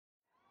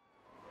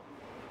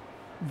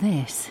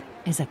This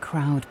is a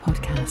Crowd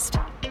podcast.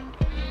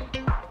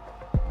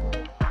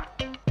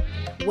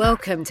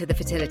 Welcome to the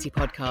Fertility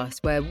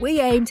Podcast, where we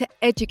aim to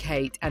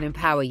educate and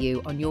empower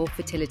you on your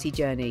fertility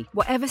journey,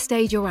 whatever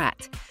stage you're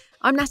at.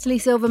 I'm Natalie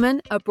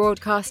Silverman, a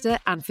broadcaster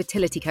and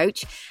fertility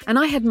coach, and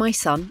I had my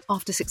son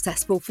after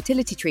successful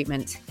fertility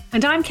treatment.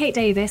 And I'm Kate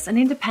Davis, an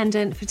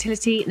independent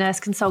fertility nurse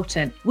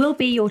consultant. We'll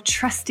be your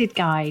trusted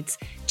guides,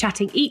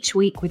 chatting each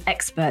week with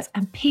experts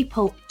and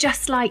people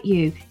just like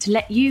you to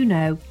let you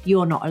know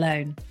you're not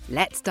alone.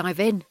 Let's dive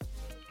in.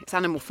 It's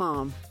Animal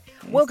Farm.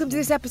 Welcome to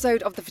this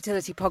episode of the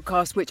Fertility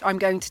Podcast, which I'm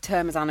going to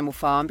term as Animal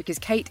Farm because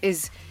Kate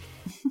is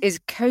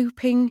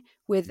coping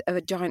with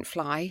a giant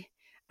fly.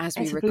 As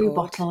we it's record. A blue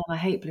bottle, and I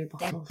hate blue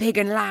bottles. They're big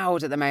and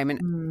loud at the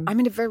moment. I'm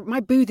in my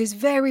booth is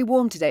very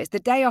warm today. It's the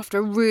day after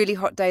a really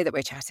hot day that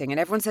we're chatting, and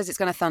everyone says it's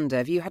going to thunder.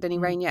 Have you had any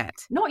rain yet?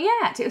 Not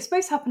yet. It was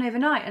supposed to happen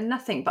overnight and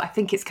nothing, but I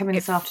think it's coming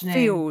this afternoon. It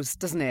feels,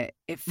 doesn't it?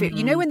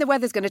 You know when the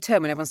weather's going to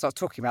turn, when everyone starts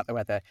talking about the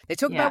weather. They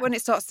talk about when it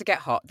starts to get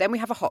hot. Then we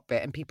have a hot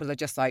bit, and people are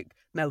just like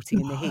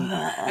melting in the heat.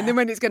 And then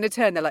when it's going to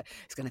turn, they're like,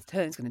 it's going to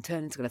turn, it's going to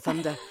turn, it's going to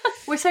thunder.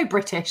 We're so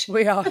British.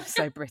 We are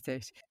so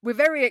British. We're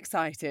very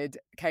excited,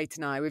 Kate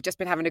and I. We've just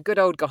been having a good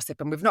old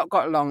gossip, and we've not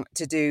got long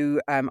to do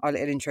our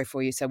little intro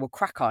for you, so we'll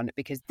crack on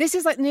because this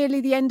is like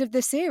nearly the end of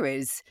the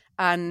series,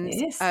 and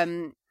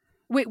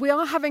we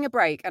are having a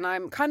break, and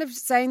I'm kind of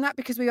saying that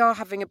because we are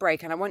having a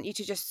break, and I want you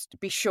to just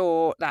be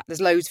sure that there's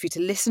loads for you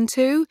to listen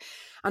to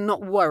and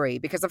not worry,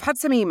 because I've had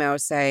some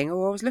emails saying, I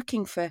was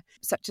looking for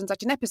such and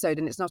such an episode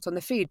and it's not on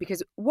the feed,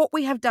 because what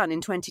we have done in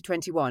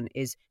 2021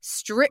 is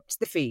stripped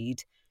the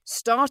feed,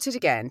 started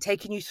again,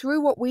 taking you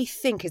through what we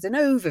think is an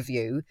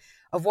overview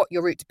of what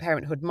your route to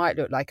parenthood might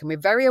look like. And we're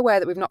very aware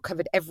that we've not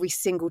covered every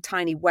single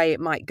tiny way it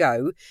might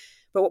go.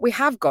 But what we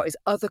have got is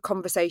other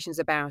conversations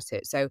about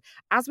it. So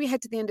as we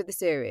head to the end of the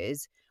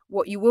series,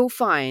 what you will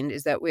find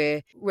is that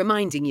we're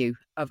reminding you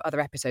of other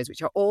episodes,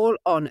 which are all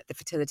on the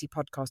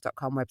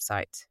fertilitypodcast.com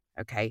website.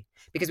 Okay,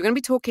 because we're going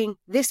to be talking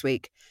this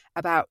week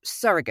about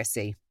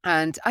surrogacy.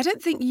 And I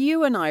don't think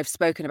you and I have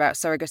spoken about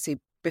surrogacy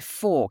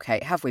before,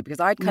 Kate, have we? Because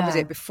I'd covered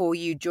it before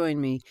you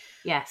joined me.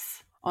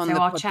 Yes. On the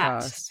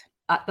podcast.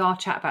 Our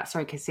chat about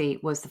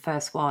surrogacy was the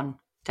first one.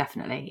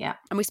 Definitely, yeah.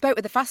 And we spoke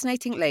with a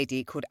fascinating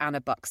lady called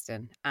Anna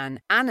Buxton. And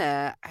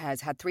Anna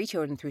has had 3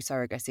 children through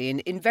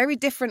surrogacy in very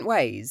different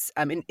ways,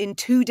 in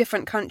 2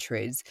 different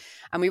countries.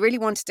 And we really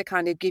wanted to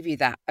kind of give you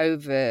that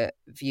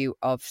overview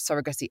of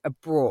surrogacy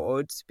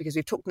abroad, because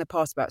we've talked in the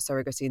past about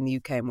surrogacy in the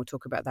UK, and we'll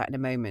talk about that in a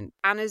moment.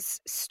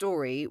 Anna's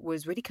story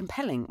was really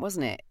compelling,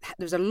 wasn't it?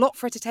 There was a lot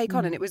for her to take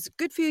on, and it was a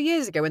good few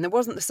years ago when there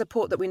wasn't the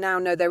support that we now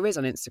know there is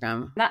on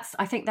Instagram.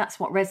 I think that's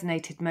what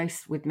resonated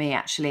most with me,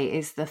 actually,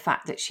 is the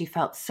fact that she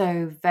felt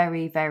so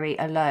very, very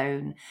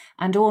alone,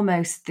 and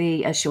almost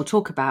as she'll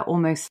talk about,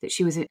 almost that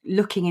she was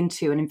looking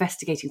into and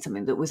investigating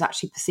something that was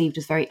actually perceived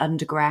as very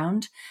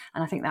underground.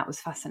 And I think that was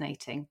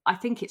fascinating. I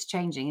think it's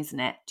changing, isn't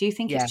it? Do you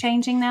think it's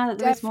changing now that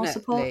there is more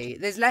support?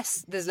 There's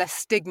less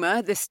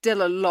stigma. There's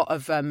still a lot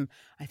of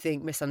I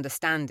think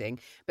misunderstanding,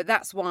 but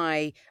that's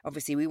why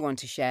obviously we want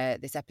to share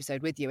this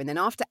episode with you. And then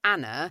after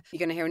Anna, you're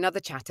going to hear another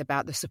chat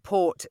about the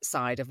support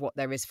side of what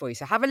there is for you.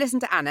 So have a listen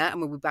to Anna, and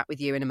we'll be back with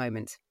you in a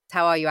moment.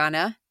 How are you,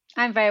 Anna?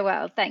 I'm very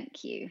well,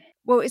 thank you.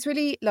 Well, it's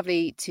really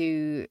lovely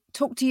to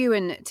talk to you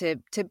and to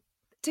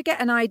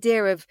get an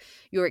idea of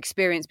your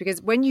experience,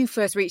 because when you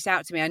first reached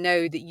out to me, I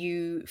know that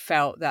you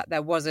felt that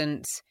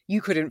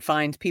you couldn't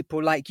find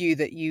people like you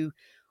that you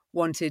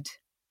wanted,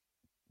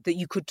 that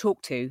you could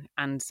talk to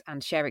and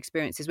share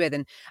experiences with.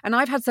 And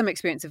I've had some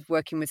experience of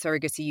working with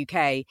Surrogacy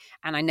UK,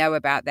 and I know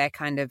about their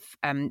kind of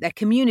their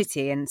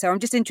community. And so I'm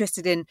just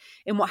interested in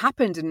what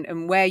happened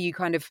and where you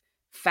kind of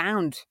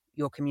found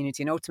your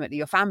community and ultimately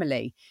your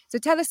family. So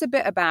tell us a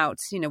bit about,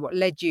 what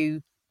led you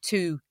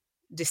to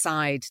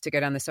decide to go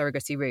down the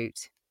surrogacy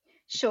route.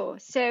 Sure.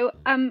 So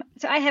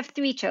I have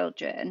 3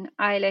 children,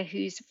 Isla,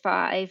 who's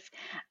 5,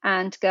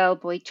 and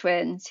girl-boy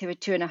twins who are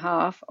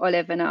 2.5,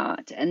 Olive and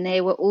Art, and they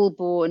were all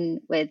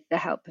born with the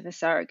help of a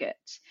surrogate.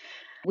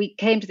 We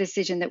came to the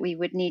decision that we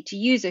would need to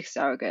use a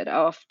surrogate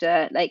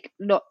after, like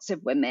lots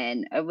of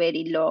women, a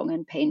really long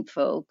and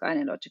painful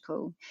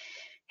gynecological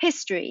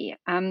history.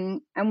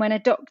 And when a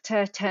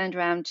doctor turned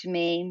around to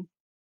me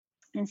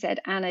and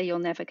said, Anna, you'll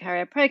never carry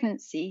a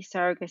pregnancy,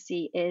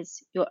 surrogacy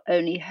is your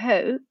only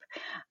hope,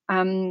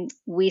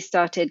 we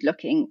started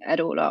looking at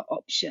all our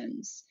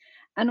options.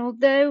 And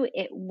although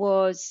it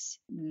was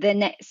the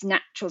next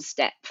natural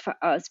step for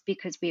us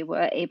because we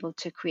were able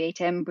to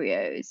create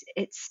embryos,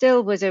 it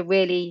still was a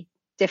really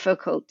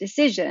difficult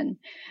decision.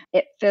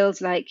 It feels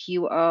like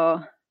you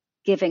are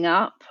giving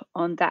up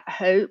on that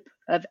hope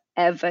of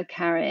ever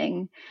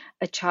carrying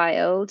a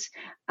child,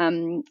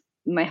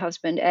 my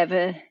husband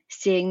ever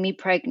seeing me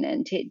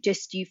pregnant.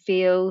 You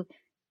feel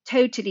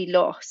totally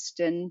lost,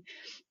 and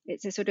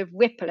it's a sort of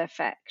ripple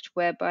effect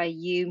whereby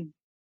you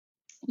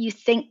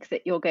think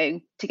that you're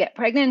going to get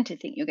pregnant, you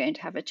think you're going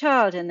to have a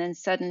child, and then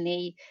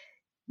suddenly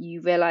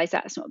you realize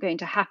that's not going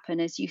to happen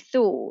as you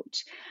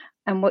thought.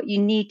 And what you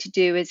need to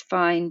do is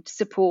find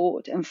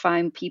support and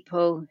find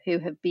people who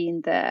have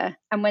been there.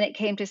 And when it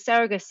came to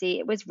surrogacy,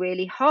 it was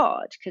really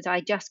hard because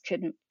I just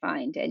couldn't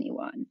find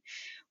anyone.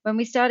 When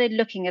we started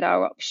looking at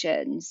our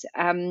options,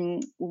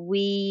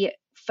 we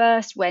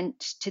first went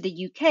to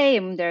the UK,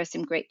 and there are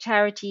some great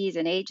charities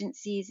and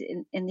agencies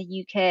in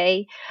the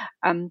UK,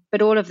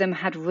 but all of them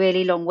had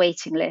really long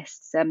waiting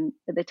lists at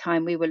the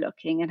time we were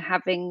looking. And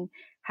having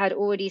had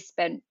already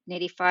spent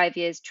nearly 5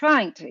 years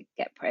trying to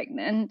get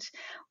pregnant,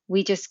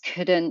 we just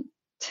couldn't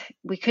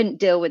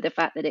deal with the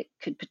fact that it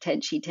could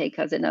potentially take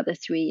us another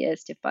 3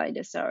 years to find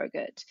a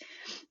surrogate.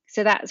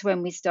 So that's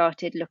when we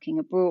started looking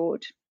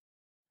abroad.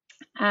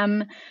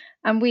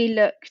 And we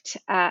looked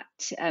at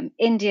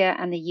India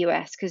and the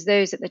US, because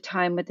those at the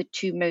time were the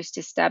two most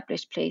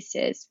established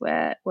places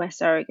where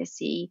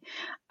surrogacy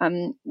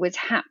was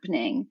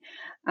happening.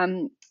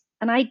 And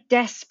I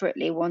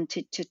desperately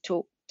wanted to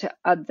talk to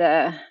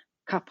other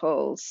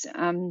couples,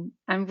 and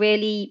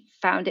really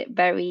found it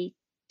very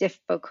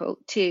difficult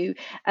too.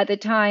 At the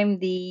time,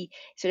 the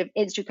sort of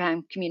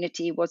Instagram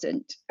community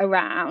wasn't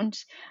around.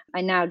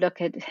 I now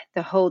look at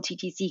the whole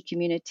TTC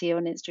community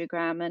on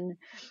Instagram and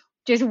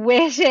just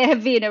wish it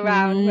had been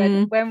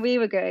around when we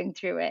were going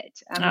through it.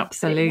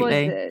 Absolutely.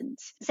 It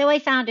wasn't. So I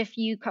found a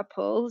few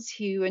couples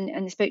who,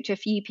 and spoke to a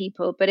few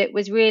people, but it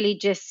was really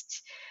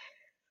just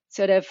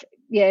sort of,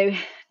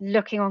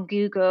 looking on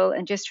Google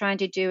and just trying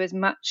to do as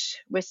much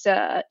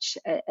research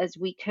as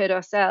we could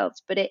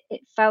ourselves. But it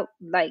felt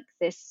like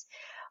this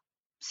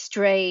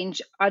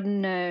strange,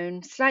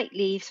 unknown,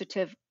 slightly sort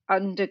of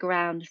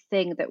underground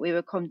thing that we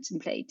were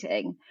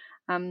contemplating.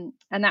 And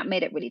that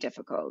made it really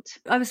difficult.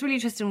 I was really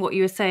interested in what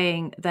you were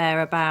saying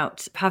there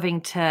about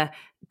having to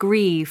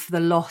grieve the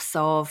loss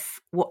of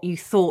what you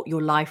thought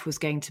your life was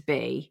going to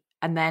be,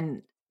 and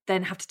then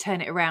have to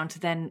turn it around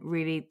to then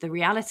really the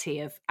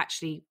reality of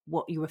actually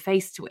what you were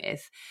faced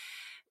with.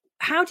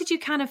 How did you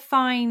kind of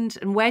find,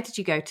 and where did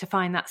you go to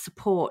find that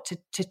support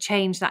to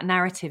change that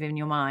narrative in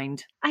your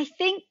mind? I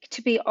think,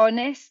 to be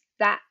honest,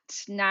 that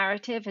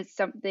narrative is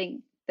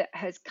something that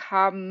has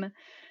come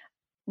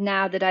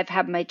now that I've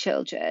had my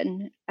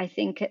children. I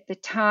think at the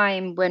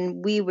time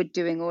when we were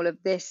doing all of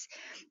this,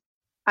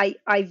 I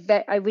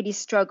really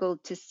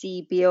struggled to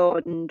see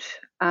beyond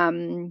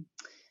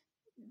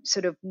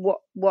sort of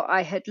what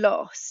I had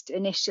lost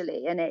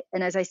initially,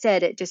 and as I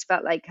said, it just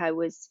felt like I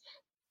was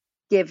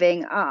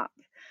giving up.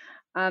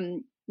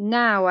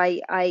 Now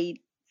I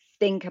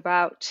think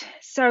about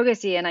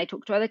surrogacy, and I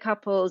talk to other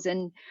couples,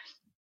 and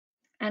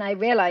I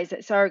realized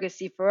that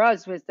surrogacy for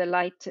us was the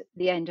light at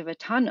the end of a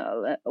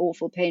tunnel, an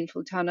awful,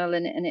 painful tunnel.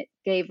 And it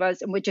gave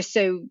us, and we're just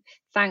so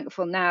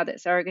thankful now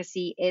that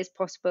surrogacy is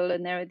possible.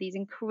 And there are these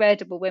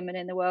incredible women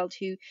in the world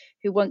who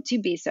want to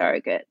be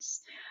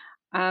surrogates.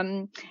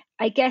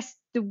 I guess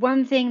the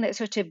one thing that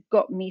sort of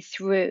got me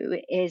through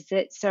is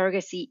that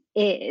surrogacy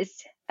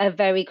is a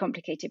very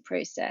complicated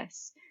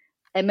process,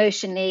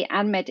 emotionally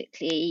and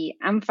medically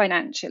and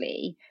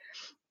financially.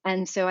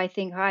 And so I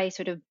think I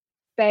sort of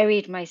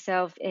buried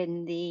myself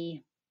in the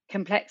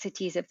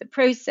complexities of the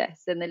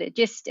process and the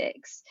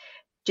logistics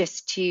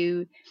just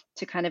to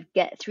kind of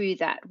get through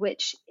that,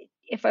 which,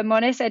 if I'm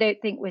honest, I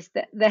don't think was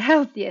the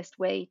healthiest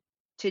way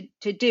to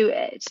do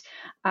it.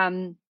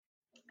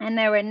 And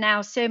there are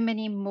now so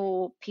many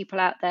more people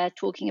out there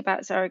talking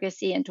about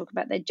surrogacy and talking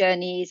about their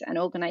journeys and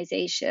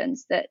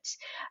organizations that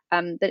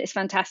it's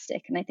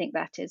fantastic. And I think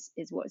that is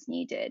what's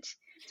needed.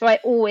 So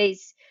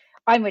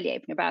I'm really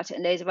open about it,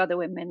 and loads of other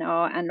women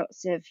are, and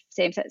lots of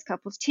same-sex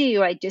couples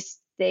too. I just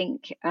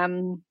think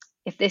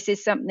if this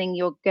is something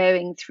you're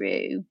going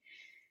through,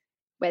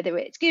 whether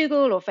it's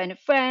Google or phone a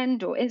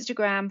friend or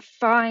Instagram,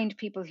 find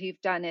people who've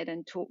done it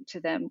and talk to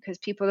them, because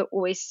people are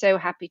always so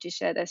happy to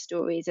share their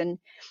stories, and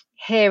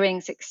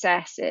hearing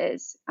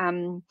successes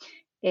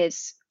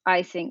is,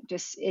 I think,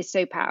 just is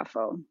so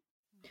powerful.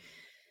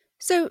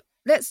 So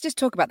let's just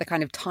talk about the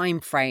kind of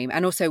time frame,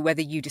 and also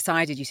whether you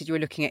said you were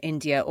looking at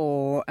India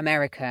or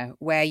America,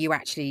 where you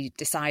actually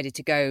decided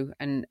to go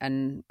and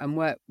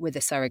work with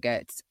a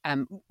surrogate.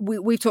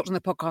 We've talked on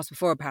the podcast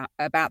before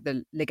about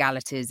the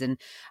legalities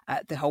and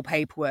the whole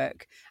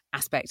paperwork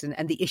aspect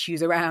and the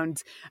issues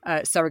around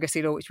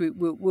surrogacy law, which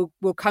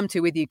we'll come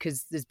to with you,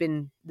 because there's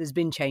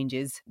been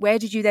changes. Where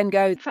did you then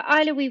go? For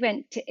Isla, we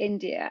went to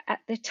India. At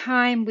the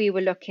time we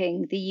were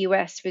looking, the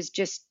US was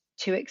just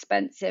too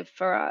expensive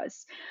for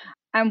us.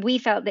 And we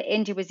felt that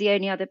India was the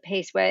only other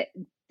place where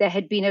there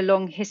had been a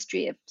long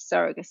history of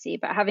surrogacy.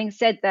 But having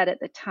said that,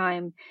 at the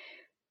time,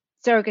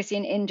 surrogacy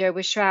in India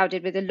was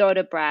shrouded with a lot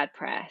of bad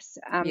press.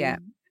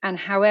 And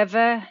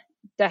however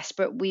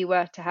desperate we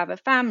were to have a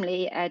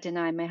family, Ed and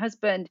I, my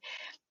husband,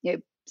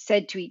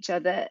 said to each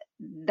other,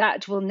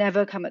 that will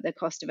never come at the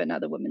cost of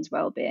another woman's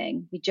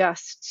well-being. We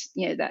just,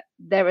 that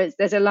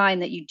there's a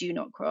line that you do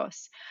not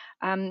cross.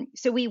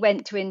 So we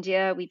went to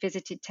India. We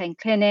visited 10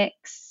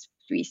 clinics,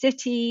 3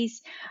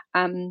 cities,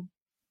 and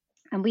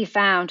we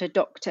found a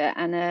doctor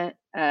and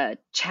a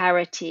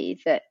charity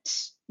that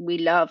we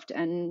loved,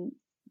 and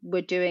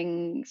were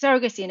doing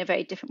surrogacy in a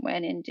very different way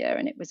in India,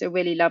 and it was a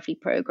really lovely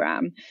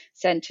program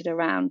centered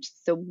around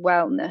the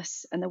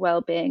wellness and the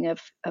well-being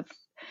of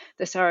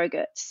the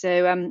surrogates.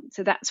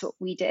 So that's what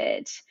we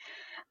did.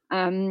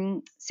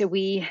 So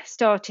we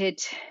started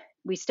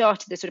the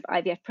sort of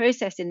IVF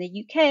process in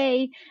the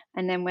UK,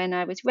 and then when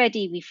I was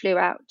ready, we flew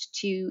out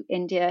to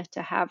India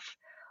to have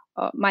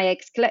my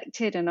eggs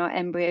collected and our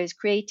embryos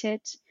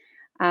created,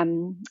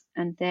 and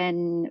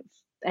then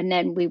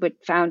we would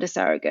found a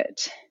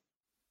surrogate.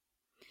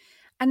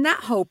 And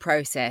that whole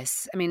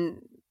process, I mean,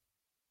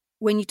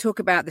 when you talk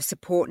about the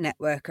support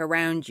network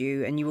around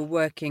you and you were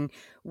working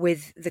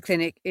with the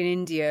clinic in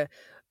India,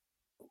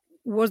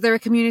 was there a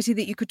community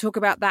that you could talk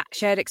about that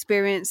shared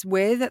experience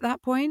with at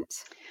that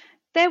point?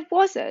 There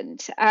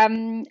wasn't.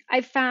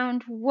 I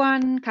found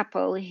one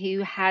couple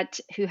who had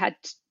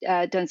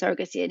done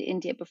surrogacy in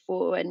India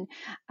before,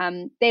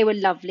 and they were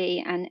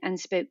lovely and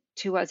spoke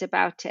to us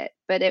about it.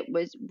 But it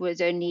was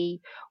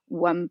only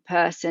one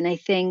person. I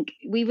think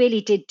we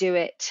really did do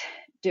it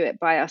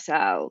by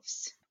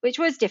ourselves, which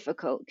was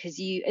difficult because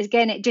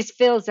it just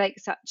feels like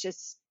such a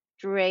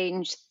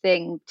strange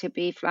thing to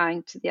be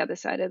flying to the other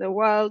side of the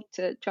world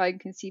to try and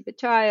conceive a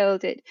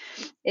child.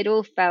 It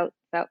all felt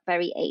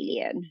very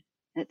alien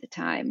at the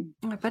time.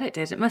 I bet it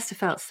did. It must have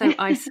felt so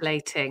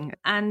isolating.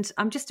 And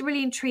I'm just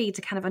really intrigued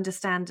to kind of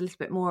understand a little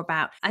bit more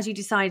about, as you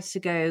decided to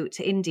go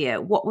to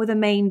India, what were the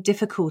main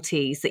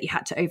difficulties that you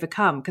had to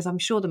overcome? Because I'm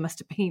sure there must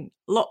have been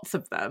lots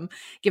of them,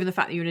 given the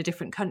fact that you're in a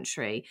different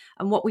country.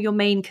 And what were your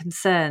main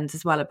concerns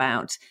as well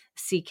about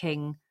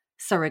seeking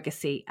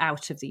surrogacy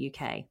out of the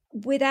UK?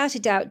 Without a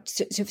doubt,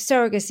 sort of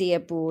surrogacy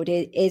abroad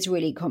is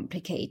really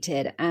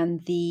complicated,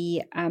 and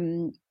the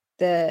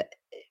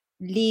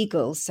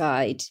legal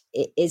side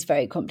is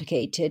very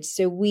complicated.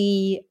 So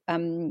we,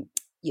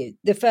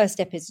 the first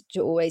step is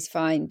to always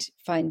find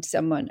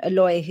someone, a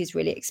lawyer who's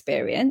really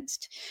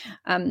experienced,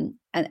 and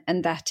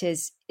that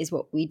is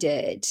what we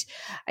did.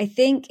 I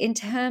think in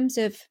terms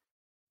of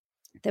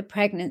the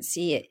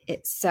pregnancy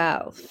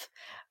itself,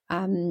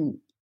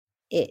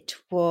 it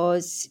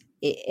was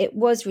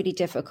really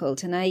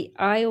difficult, and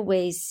I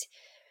always,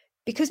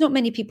 because not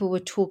many people were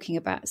talking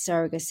about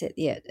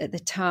surrogacy at the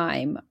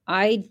time,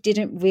 I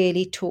didn't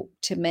really talk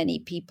to many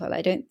people.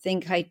 I don't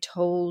think I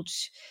told,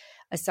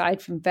 aside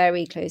from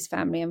very close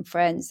family and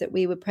friends, that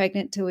we were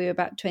pregnant till we were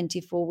about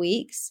 24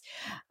 weeks.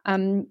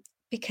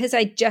 Because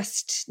I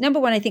just, number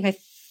one, I think I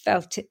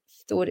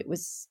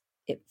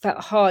it felt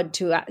hard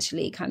to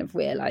actually kind of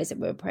realize that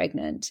we were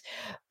pregnant.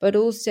 But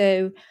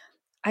also,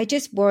 I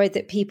just worried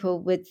that people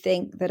would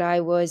think that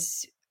I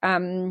was,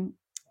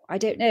 I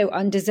don't know,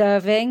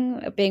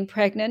 undeserving of being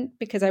pregnant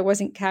because I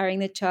wasn't carrying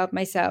the child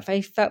myself.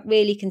 I felt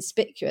really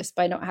conspicuous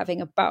by not having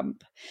a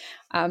bump.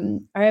 I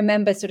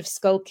remember sort of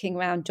skulking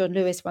around John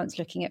Lewis once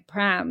looking at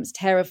prams,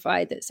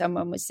 terrified that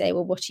someone would say,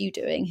 well, what are you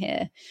doing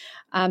here?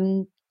 As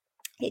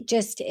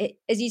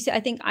you said,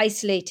 I think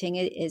isolating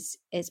is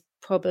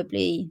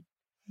probably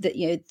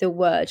the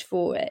word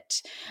for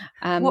it.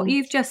 What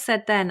you've just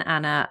said then,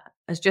 Anna,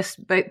 as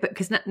just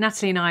because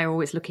Natalie and I are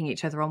always looking at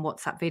each other on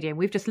WhatsApp video, and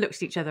we've just looked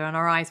at each other and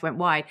our eyes went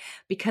wide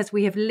because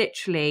we have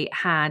literally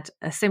had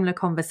a similar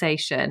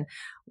conversation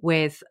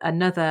with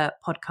another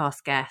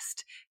podcast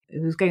guest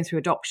who was going through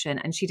adoption,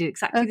 and she did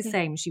exactly the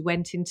same. She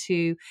went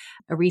into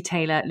a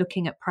retailer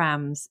looking at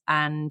prams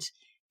and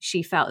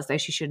she felt as though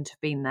she shouldn't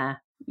have been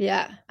there.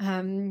 Yeah.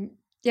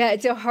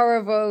 It's a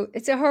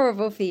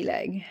horrible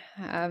feeling.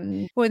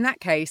 Well, in that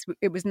case,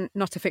 it was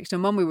not a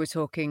fictional mum we were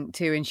talking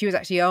to, and she was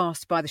actually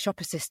asked by the shop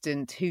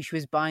assistant who she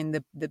was buying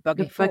the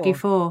buggy for. Buggy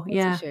for,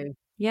 yeah.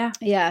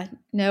 Yeah.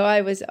 No,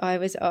 I was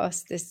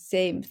asked the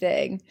same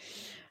thing.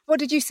 What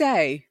did you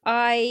say?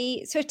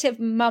 I sort of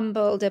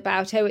mumbled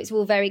about, it's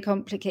all very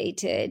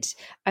complicated.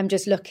 I'm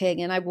just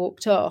looking, and I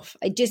walked off.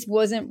 I just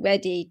wasn't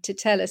ready to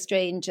tell a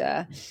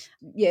stranger,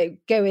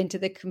 go into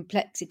the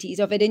complexities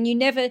of it. And you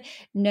never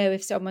know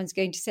if someone's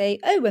going to say,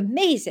 oh,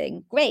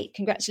 amazing, great,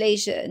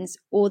 congratulations,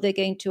 or they're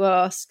going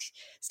to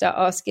start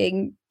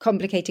asking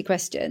complicated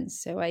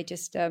questions. So I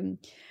just,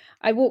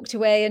 I walked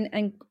away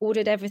and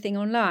ordered everything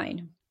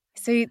online.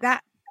 So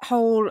that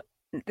whole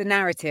the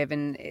narrative,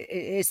 and it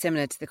is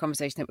similar to the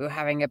conversation that we were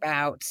having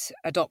about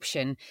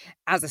adoption.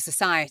 As a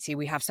society,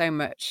 we have so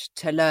much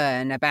to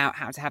learn about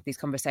how to have these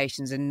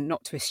conversations and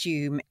not to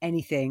assume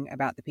anything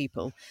about the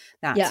people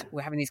that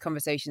we're having these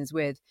conversations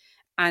with.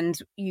 And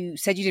you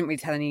said you didn't really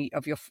tell any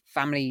of your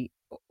family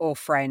or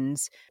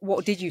friends.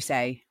 What did you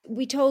say?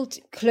 We told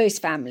close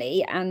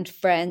family and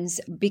friends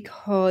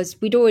because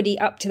we'd already,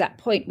 up to that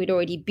point, we'd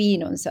already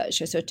been on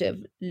such a sort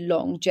of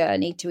long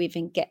journey to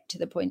even get to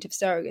the point of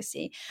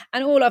surrogacy.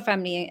 And all our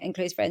family and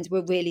close friends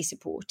were really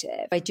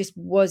supportive. I just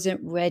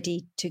wasn't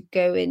ready to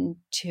go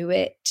into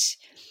it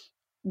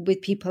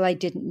with people I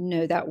didn't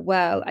know that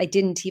well. I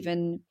didn't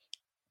even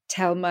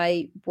tell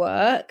my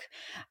work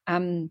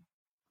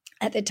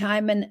at the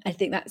time. And I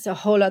think that's a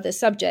whole other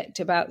subject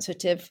about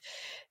sort of,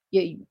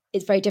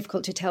 it's very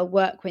difficult to tell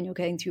work when you're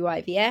going through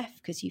IVF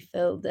because you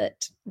feel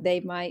that they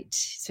might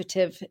sort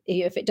of,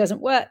 if it doesn't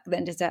work,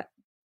 then does that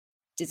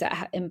does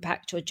that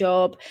impact your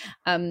job?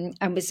 And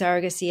with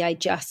surrogacy,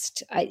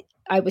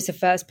 I was the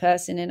first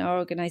person in our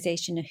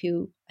organisation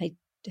who I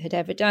had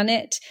ever done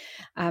it,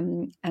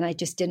 and I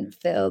just didn't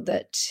feel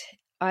that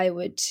I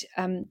would.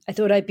 I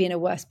thought I'd be in a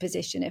worse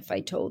position if I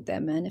told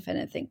them, and if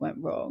anything went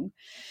wrong.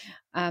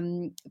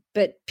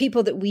 But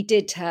people that we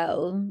did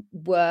tell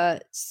were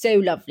so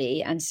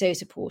lovely and so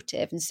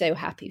supportive and so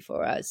happy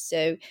for us.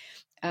 So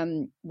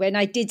when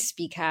I did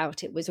speak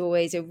out, it was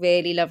always a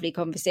really lovely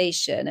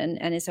conversation.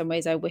 And in some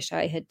ways, I wish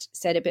I had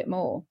said a bit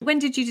more. When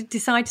did you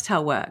decide to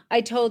tell work?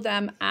 I told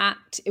them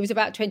it was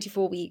about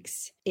 24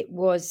 weeks. It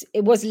was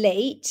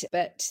late,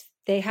 but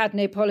they had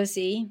no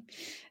policy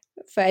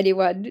for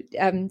anyone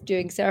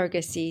doing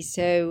surrogacy.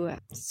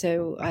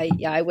 So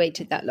I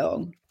waited that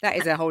long. That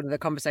is a whole other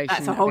conversation.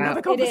 That's a whole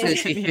other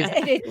conversation.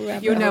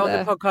 You'll know on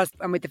the podcast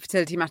and with the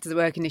Fertility Matters at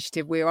Work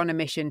initiative, we're on a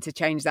mission to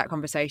change that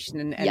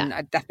conversation. And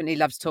I'd definitely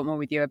love to talk more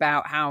with you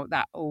about how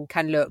that all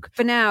can look.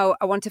 For now,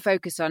 I want to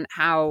focus on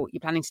how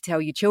you're planning to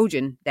tell your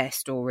children their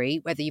story,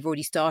 whether you've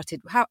already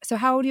started. How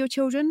old are your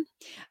children?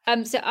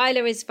 So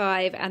Isla is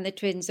 5 and the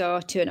twins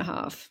are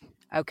 2.5.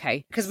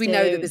 Okay, because we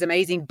know that there's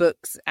amazing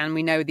books and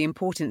we know the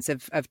importance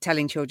of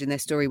telling children their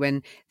story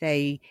when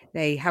they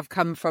have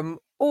come from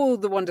all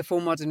the wonderful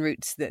modern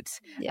roots that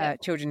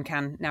children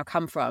can now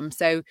come from.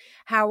 So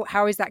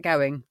how is that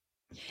going?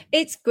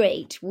 It's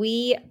great.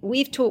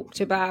 We've talked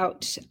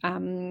about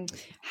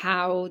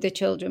how the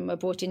children were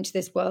brought into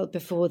this world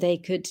before they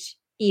could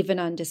even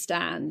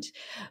understand.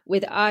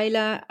 With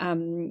Isla,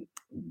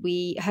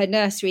 her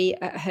nursery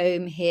at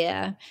home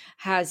here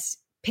has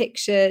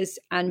pictures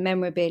and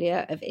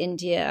memorabilia of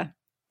India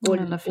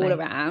all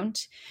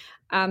around.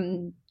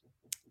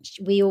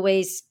 We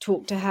always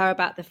talk to her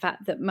about the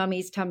fact that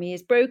mummy's tummy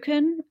is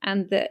broken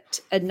and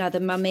that another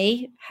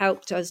mummy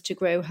helped us to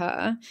grow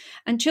her.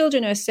 And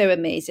children are so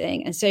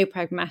amazing and so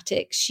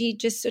pragmatic. She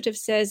just sort of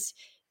says,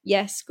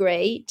 yes,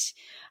 great.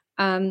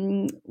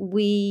 Just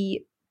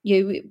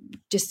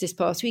this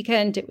past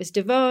weekend, it was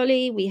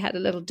Divali. We had a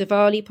little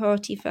Divali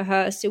party for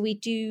her. So we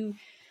do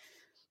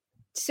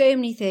so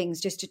many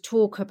things just to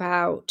talk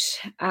about,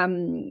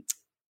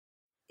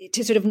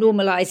 to sort of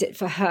normalize it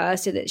for her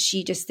so that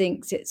she just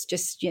thinks it's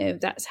just,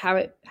 that's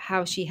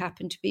how she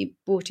happened to be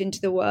brought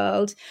into the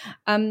world.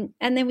 And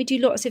then we do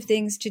lots of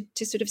things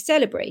to sort of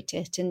celebrate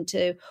it and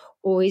to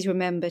always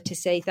remember to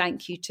say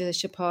thank you to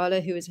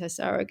Sheparla, who is her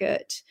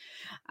surrogate.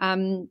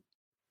 And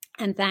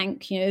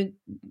thank,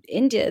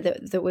 India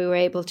that we were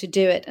able to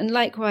do it. And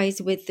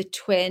likewise with the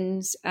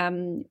twins,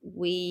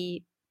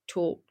 we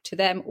talk to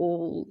them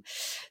all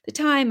the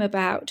time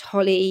about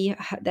Holly,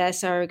 their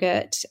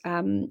surrogate.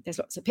 There's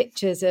lots of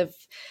pictures of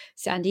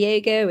San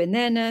Diago in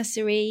their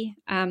nursery.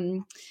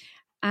 And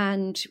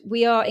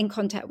we are in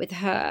contact with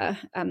her,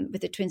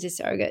 with the twins'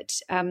 surrogate.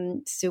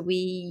 So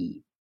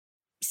we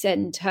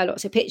send her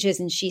lots of pictures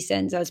and she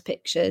sends us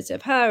pictures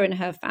of her and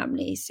her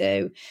family.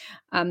 So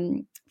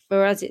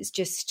for us, it's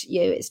just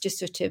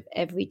sort of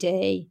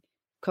everyday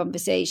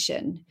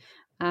conversation.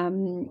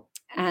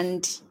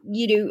 And,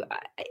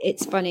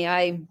 it's funny,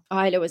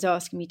 Isla was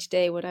asking me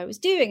today what I was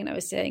doing, and I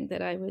was saying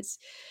that I was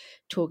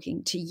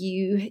talking to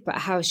you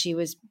about how she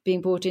was being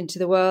brought into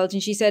the world.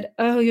 And she said,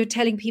 oh, you're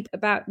telling people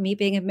about me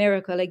being a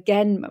miracle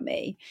again,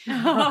 mummy.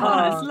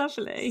 That's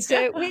lovely.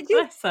 So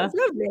it's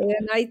lovely.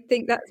 And I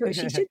think that's what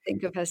she should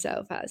think of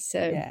herself as. So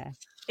yeah.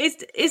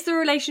 Is the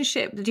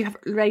relationship, do you have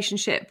a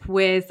relationship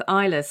with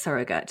Isla's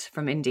surrogate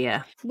from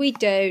India? We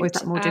don't. Or is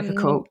that more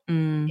difficult?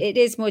 It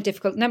is more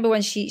difficult. Number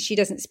one, she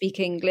doesn't speak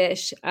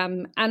English.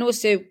 And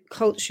also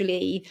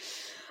culturally,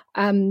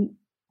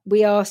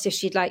 we asked if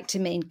she'd like to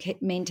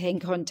maintain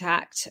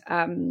contact.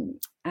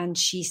 And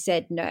she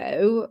said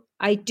no.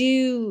 I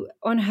do,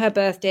 on her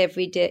birthday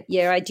every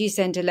year, I do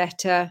send a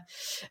letter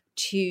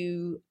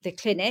to the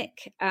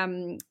clinic,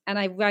 and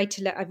I've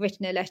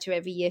written a letter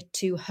every year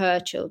to her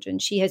children.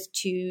 She has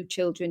 2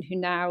 children who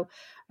now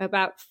are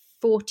about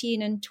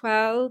 14 and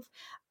 12,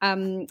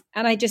 and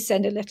I just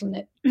send a little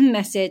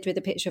message with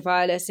a picture of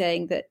Isla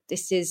saying that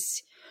this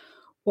is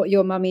what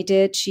your mummy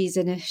did. She's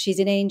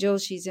an angel.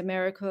 She's a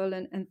miracle,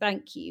 and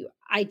thank you.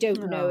 I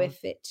don't know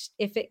if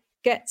it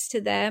gets to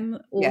them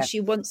or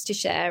she wants to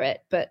share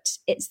it, but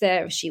it's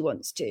there if she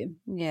wants to.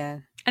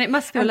 Yeah. And it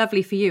must feel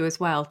lovely for you as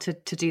well to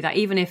do that,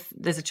 even if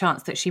there's a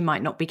chance that she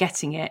might not be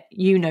getting it.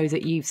 You know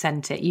that you've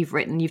sent it, you've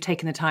written, you've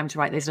taken the time to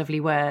write those lovely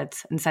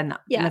words and send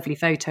that lovely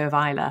photo of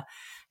Isla.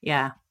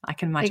 Yeah, I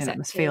can imagine it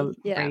must feel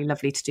really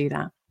lovely to do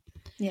that.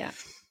 Yeah.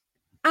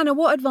 Anna,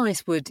 what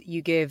advice would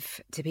you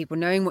give to people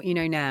knowing what you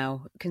know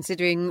now,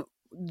 considering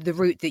the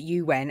route that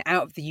you went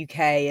out of the UK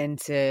and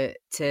to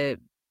 2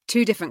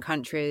 different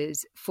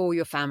countries for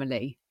your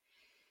family?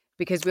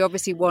 Because we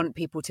obviously want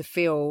people to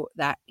feel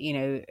that,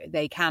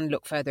 they can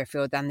look further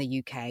afield than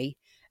the UK,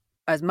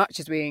 as much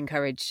as we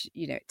encourage,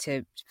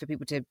 for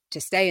people to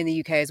stay in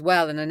the UK as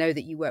well. And I know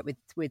that you work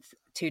with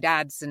 2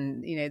 dads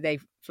and, they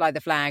fly the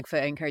flag for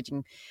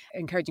encouraging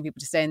people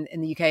to stay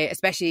in the UK,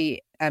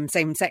 especially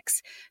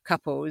same-sex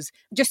couples.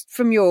 Just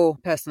from your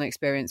personal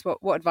experience,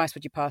 what advice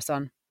would you pass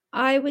on?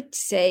 I would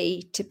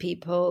say to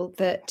people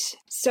that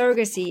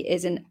surrogacy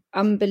is an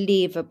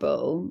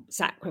unbelievable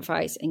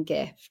sacrifice and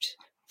gift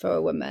for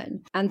a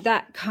woman. And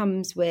that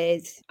comes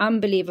with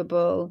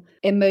unbelievable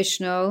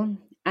emotional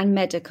and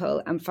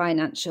medical and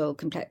financial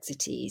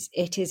complexities.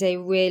 It is a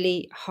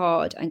really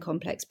hard and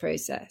complex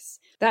process.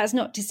 That's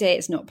not to say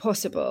it's not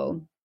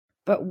possible,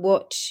 but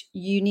what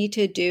you need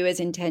to do as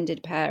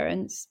intended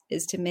parents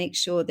is to make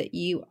sure that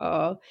you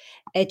are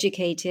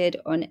educated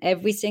on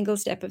every single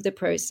step of the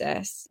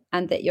process,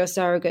 and that your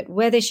surrogate,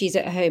 whether she's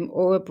at home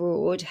or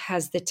abroad,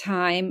 has the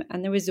time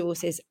and the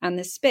resources and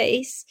the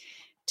space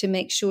to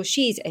make sure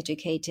she's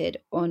educated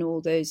on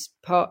all those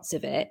parts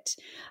of it.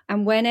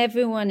 And when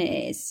everyone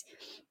is,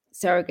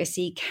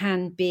 surrogacy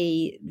can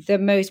be the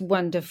most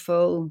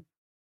wonderful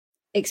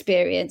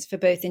experience for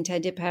both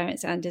intended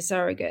parents and a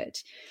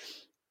surrogate.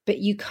 But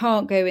you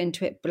can't go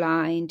into it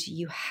blind.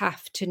 You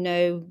have to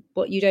know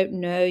what you don't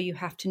know. You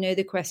have to know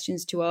the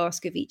questions to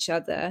ask of each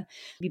other.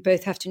 You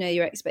both have to know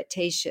your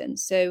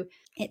expectations. So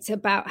it's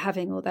about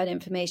having all that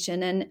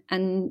information.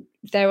 And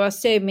there are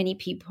so many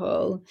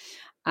people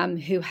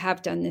who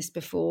have done this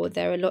before.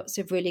 There are lots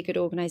of really good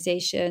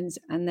organizations,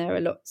 and there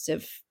are lots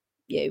of,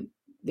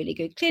 really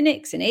good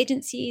clinics and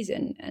agencies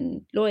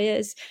and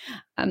lawyers.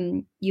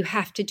 You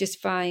have to just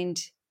find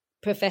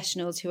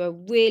professionals who are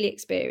really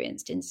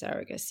experienced in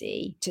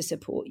surrogacy to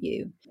support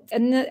you.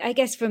 And I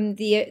guess from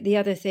the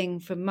other thing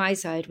from my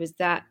side was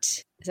that,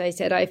 as I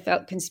said, I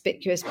felt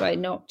conspicuous by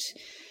not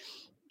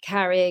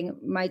carrying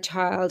my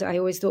child. I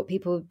always thought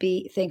people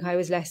would think I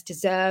was less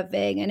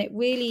deserving, and it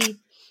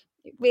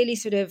really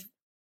sort of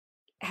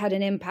had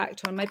an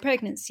impact on my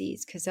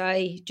pregnancies because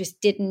I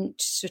just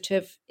didn't sort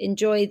of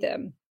enjoy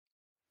them.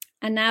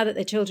 And now that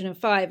the children are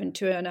 5 and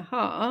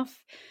 2.5,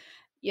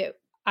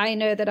 I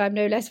know that I'm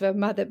no less of a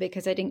mother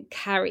because I didn't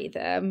carry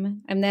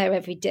them. I'm there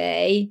every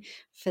day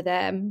for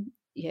them.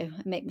 I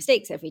make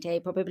mistakes every day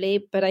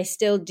probably, but I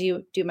still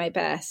do my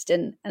best,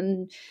 and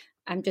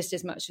I'm just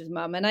as much as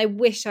mum. And I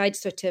wish I'd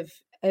sort of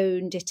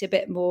owned it a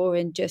bit more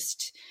and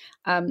just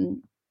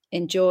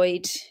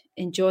enjoyed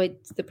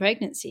the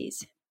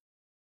pregnancies.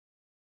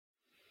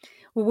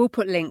 Well, we'll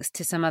put links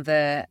to some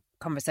other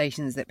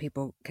conversations that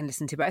people can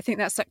listen to, but I think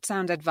that's such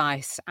sound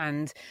advice,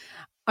 and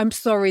I'm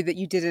sorry that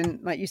you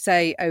didn't, like you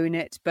say, own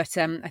it, but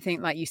I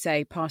think, like you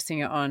say, passing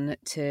it on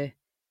to,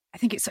 I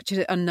think it's such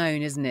an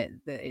unknown, isn't it,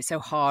 that it's so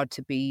hard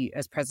to be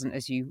as present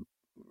as you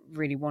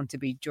really want to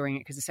be during it,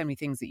 because there's so many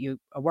things that you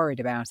are worried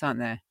about, aren't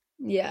there?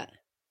 Yeah.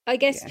 I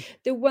guess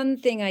the one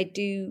thing I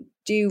do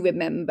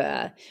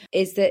remember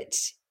is that,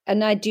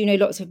 and I do know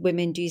lots of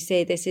women do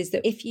say this, is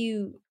that if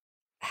you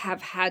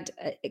have had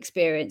an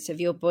experience of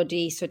your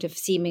body sort of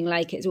seeming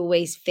like it's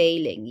always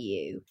failing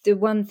you, the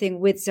one thing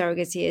with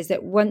surrogacy is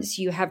that once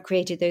you have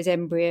created those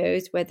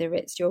embryos, whether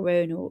it's your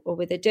own or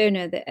with a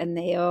donor, and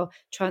they are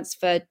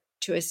transferred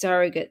to a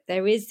surrogate,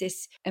 there is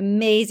this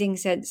amazing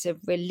sense of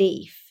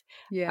relief.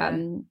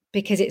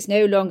 Because it's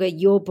no longer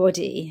your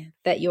body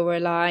that you're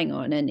relying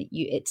on, and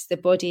it's the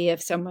body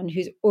of someone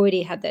who's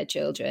already had their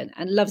children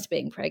and loves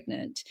being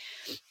pregnant,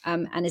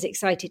 and is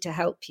excited to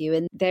help you.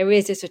 And there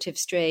is a sort of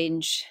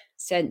strange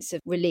sense of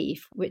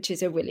relief, which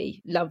is a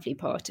really lovely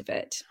part of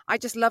it. I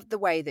just loved the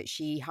way that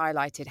she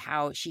highlighted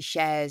how she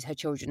shares her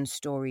children's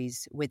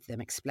stories with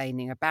them,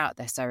 explaining about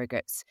their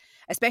surrogates,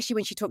 especially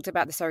when she talked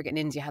about the surrogate in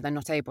India, how they're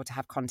not able to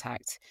have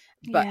contact,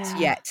 but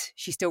yet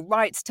she still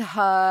writes to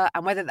her,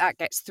 and whether that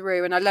gets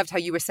through. And I loved how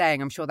you were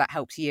saying, I'm sure that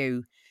helps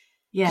you.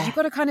 Yeah. Because you've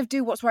got to kind of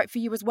do what's right for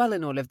you as well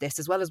in all of this,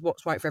 as well as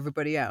what's right for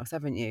everybody else,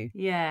 haven't you?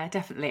 Yeah,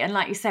 definitely. And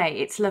like you say,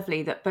 it's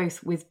lovely that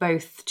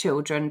both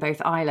children,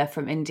 both Isla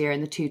from India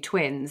and the 2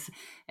 twins,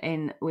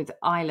 with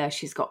Isla,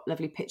 she's got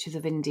lovely pictures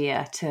of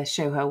India to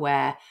show her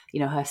where,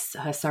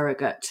 her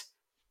surrogate.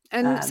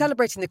 And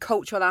celebrating the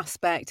cultural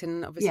aspect,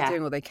 and obviously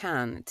doing all they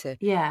can to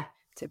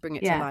bring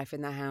it to life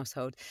in their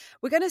household.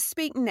 We're going to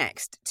speak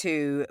next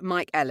to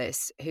Mike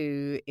Ellis,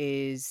 who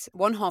is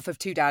one half of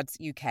Two Dads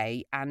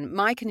UK. And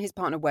Mike and his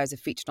partner Wes have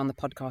featured on the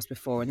podcast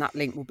before, and that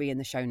link will be in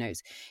the show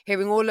notes.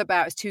 Hearing all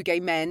about as 2 gay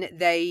men,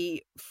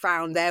 they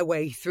found their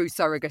way through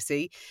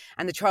surrogacy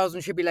and the trials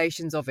and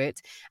tribulations of it.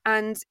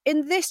 And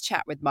in this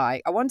chat with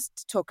Mike, I wanted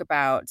to talk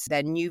about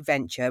their new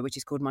venture, which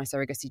is called My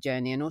Surrogacy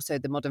Journey, and also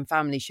the Modern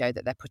Family show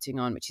that they're putting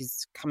on, which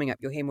is coming up.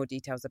 You'll hear more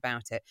details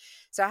about it.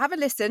 So have a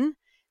listen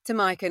to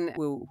Mike, and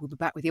we'll be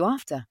back with you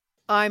after.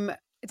 I'm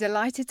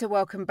delighted to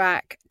welcome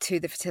back to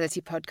the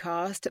Fertility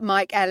Podcast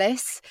Mike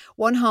Ellis,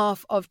 one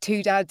half of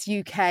Two Dads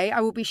UK.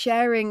 I will be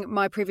sharing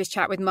my previous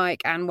chat with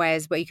Mike and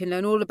Wes, where you can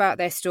learn all about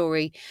their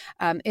story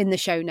in the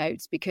show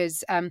notes,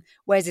 because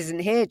Wes isn't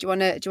here. Do you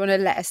want to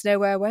let us know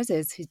where Wes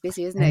is? He's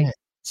busy, isn't he?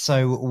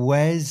 So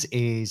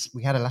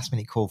we had a last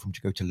minute call from him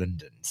to go to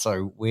London.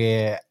 So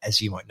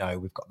as you might know,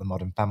 we've got the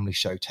Modern Family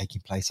show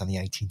taking place on the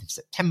 18th of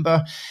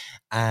September.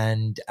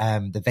 And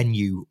the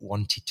venue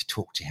wanted to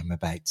talk to him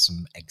about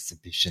some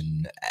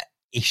exhibition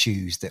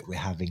issues that we're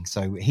having.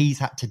 So he's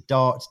had to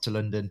dart to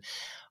London.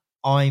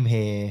 I'm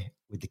here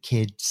with the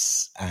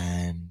kids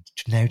and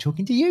now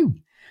talking to you.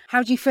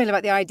 How do you feel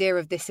about the idea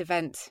of this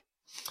event?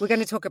 We're going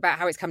to talk about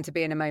how it's come to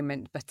be in a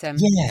moment, but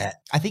yeah,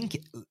 I think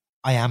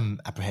I am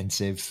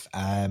apprehensive,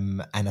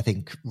 and I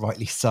think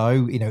rightly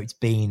so. It's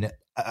been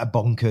a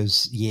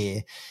bonkers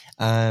year,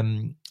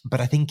 but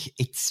I think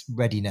it's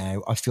ready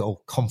now. I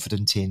feel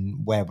confident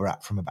in where we're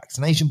at from a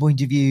vaccination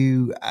point of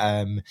view.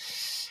 I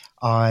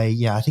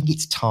think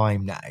it's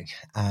time now,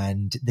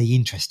 and the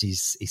interest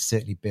is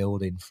certainly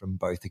building from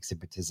both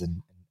exhibitors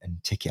and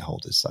ticket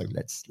holders. So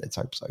let's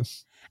hope so.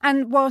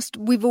 And whilst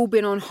we've all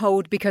been on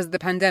hold because of the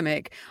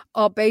pandemic,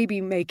 our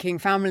baby-making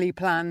family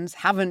plans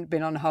haven't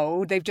been on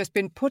hold. They've just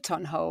been put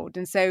on hold.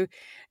 And so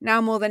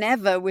now more than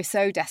ever, we're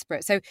so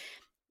desperate. Well,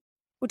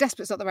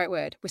 desperate's not the right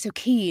word. We're so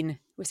keen.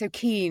 We're so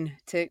keen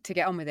to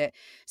get on with it.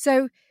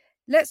 So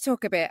let's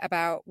talk a bit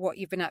about what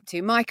you've been up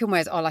to. Mike and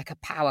Wes are like a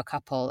power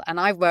couple. And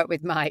I've worked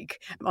with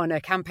Mike on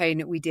a campaign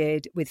that we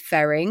did with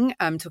Ferring,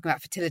 talking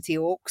about fertility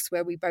orcs,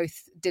 where we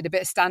both did a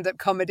bit of stand-up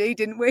comedy,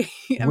 didn't we?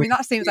 I mean,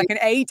 that seems like an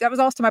age. That was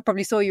the last time I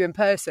probably saw you in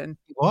person.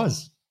 It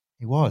was.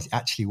 It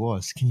actually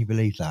was. Can you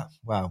believe that?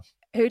 Wow.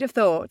 Who'd have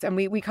thought? And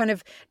we kind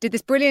of did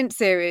this brilliant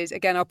series.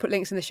 Again, I'll put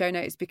links in the show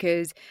notes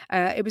because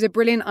it was a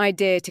brilliant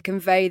idea to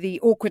convey the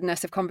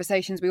awkwardness of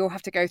conversations we all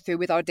have to go through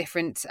with our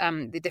different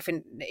the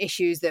different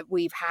issues that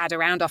we've had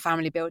around our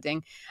family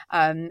building.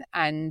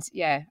 And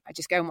yeah, I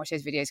just go and watch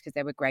those videos because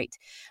they were great.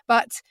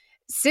 But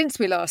since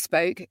we last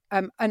spoke,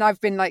 and I've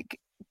been like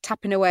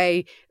tapping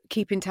away,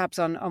 keeping tabs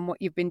on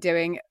what you've been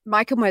doing,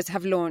 Mike and Wes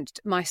have launched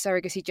My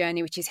Surrogacy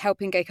Journey, which is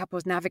helping gay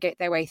couples navigate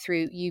their way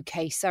through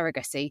UK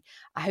surrogacy.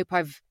 I hope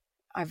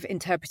I've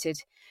interpreted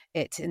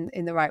it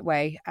in the right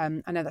way. I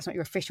know that's not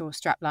your official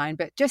strapline,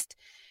 but just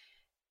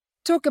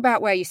talk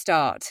about where you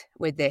start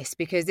with this,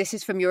 because this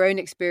is from your own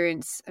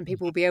experience and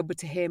people will be able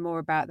to hear more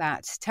about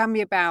that. Tell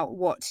me about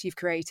what you've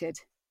created.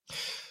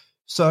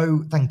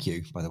 So thank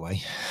you, by the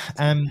way.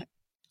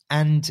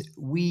 And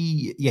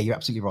you're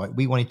absolutely right.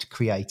 We wanted to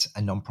create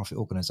a non-profit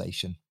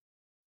organisation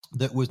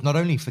that was not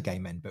only for gay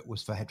men, but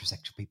was for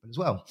heterosexual people as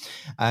well.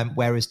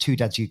 Whereas Two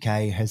Dads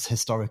UK has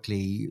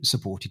historically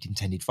supported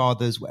intended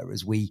fathers,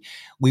 whereas we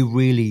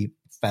really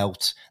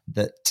felt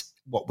that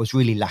what was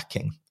really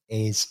lacking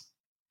is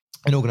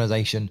an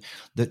organisation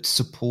that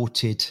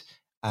supported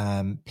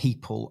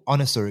people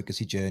on a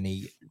surrogacy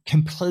journey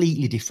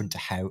completely different to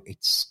how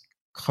it's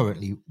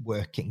currently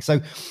working. So,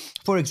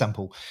 for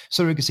example,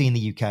 surrogacy in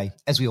the UK,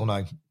 as we all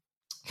know,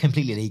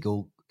 completely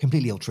legal,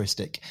 completely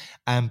altruistic,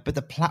 but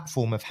the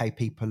platform of how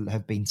people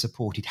have been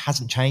supported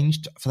hasn't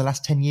changed for the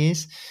last 10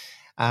 years.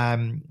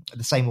 The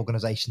same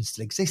organisations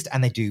still exist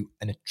and they do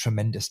a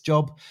tremendous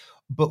job,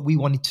 but we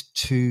wanted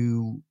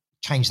to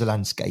change the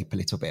landscape a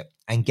little bit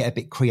and get a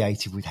bit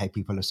creative with how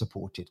people are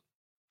supported.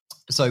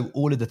 So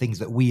all of the things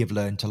that we have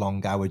learned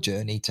along our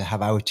journey to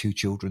have our two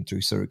children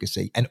through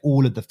surrogacy, and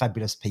all of the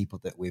fabulous people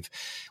that we've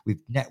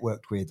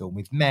networked with or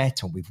we've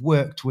met or we've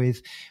worked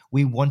with,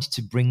 we wanted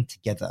to bring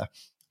together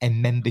a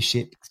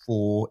membership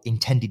for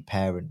intended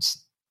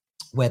parents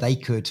where they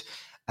could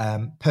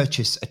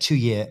purchase a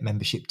 2-year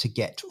membership to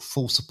get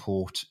full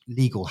support,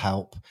 legal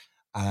help,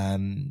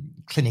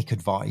 clinical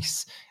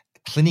advice.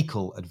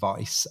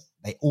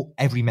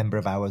 Every member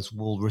of ours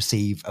will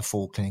receive a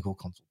full clinical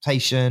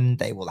consultation.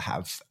 They will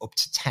have up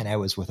to 10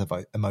 hours worth of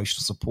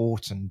emotional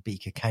support and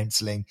beaker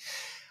counselling,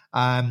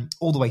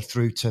 all the way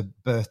through to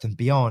birth and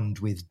beyond,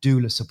 with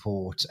doula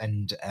support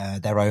and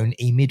their own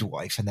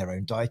e-midwife and their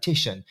own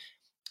dietitian.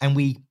 And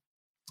we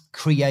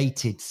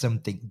created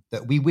something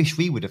that we wish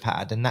we would have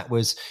had, and that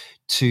was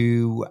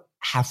to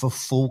have a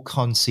full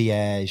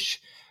concierge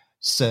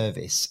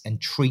service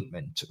and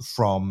treatment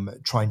from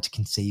trying to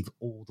conceive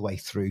all the way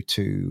through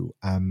to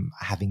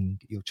having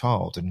your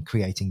child and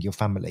creating your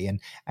family.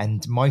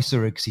 And My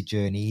Surrogacy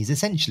Journey is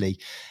essentially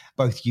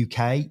both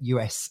UK,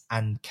 US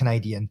and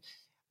Canadian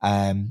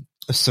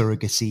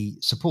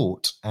surrogacy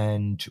support.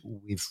 And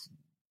we've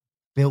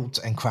built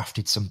and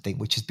crafted something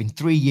which has been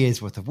 3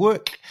 years worth of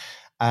work.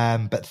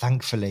 But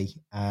thankfully,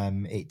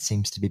 it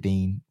seems to be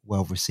being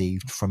well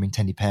received from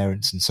intended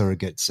parents and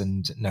surrogates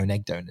and known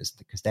egg donors,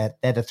 because they're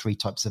the 3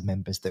 types of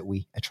members that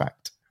we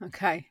attract.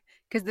 Okay,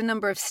 because the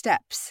number of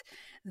steps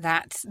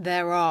that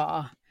there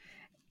are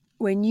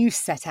when you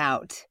set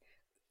out,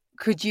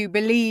 could you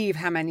believe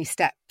how many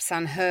steps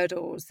and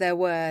hurdles there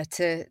were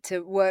to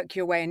work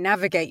your way and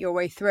navigate your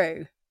way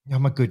through? Oh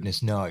my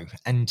goodness, no.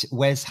 And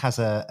Wes has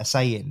a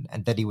saying,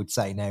 and that he would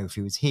say now if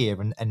he was here,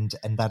 and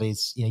that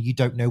is, you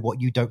don't know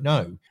what you don't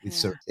know with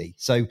surrogacy.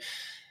 So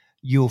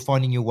you're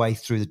finding your way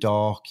through the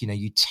dark.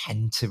 You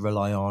tend to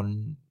rely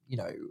on,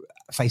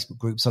 Facebook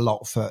groups a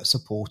lot for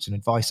support and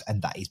advice,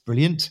 and that is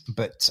brilliant,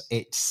 but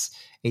it's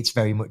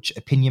very much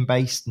opinion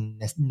based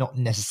and not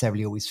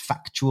necessarily always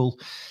factual.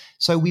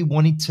 So we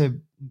wanted to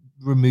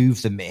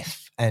remove the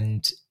myth,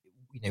 and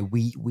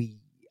we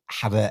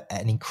have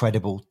an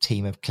incredible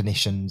team of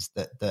clinicians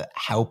that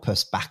help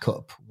us back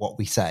up what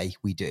we say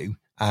we do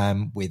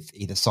with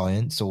either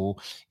science or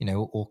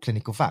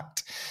clinical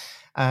fact.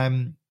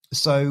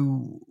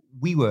 So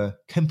we were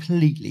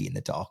completely in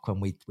the dark when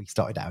we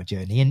started our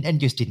journey and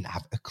just didn't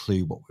have a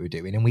clue what we were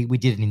doing. And we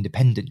did an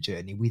independent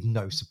journey with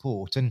no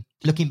support. And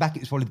looking back,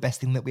 it was probably the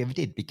best thing that we ever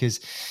did, because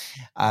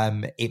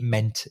it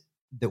meant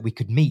that we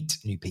could meet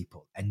new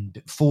people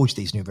and forge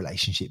these new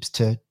relationships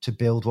to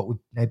build what we've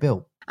now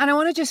built. And I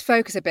want to just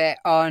focus a bit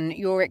on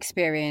your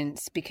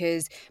experience,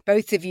 because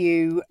both of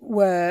you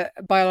were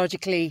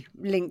biologically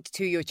linked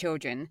to your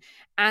children,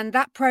 and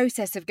that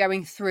process of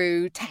going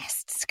through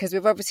tests, because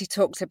we've obviously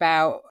talked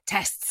about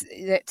tests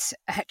that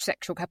a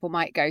heterosexual couple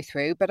might go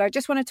through, but I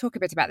just want to talk a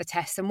bit about the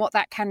tests and what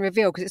that can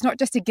reveal, because it's not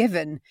just a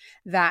given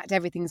that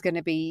everything's going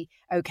to be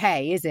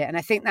okay, is it? And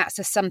I think that's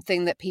just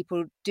something that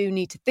people do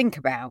need to think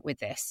about with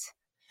this.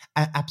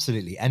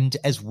 Absolutely. And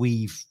as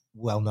we've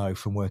well know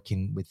from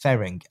working with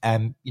Ferring,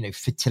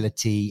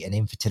 fertility and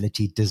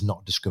infertility does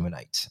not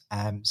discriminate.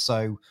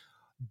 So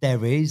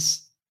there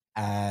is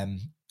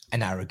an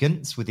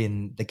arrogance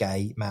within the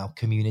gay male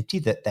community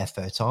that they're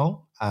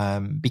fertile,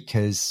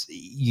 because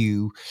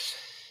you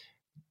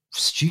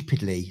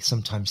stupidly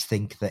sometimes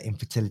think that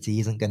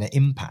infertility isn't going to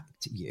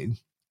impact you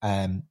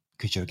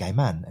because you're a gay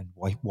man. And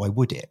why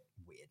would it?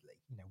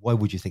 Weirdly, why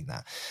would you think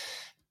that?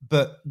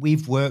 But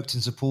we've worked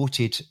and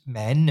supported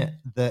men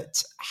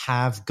that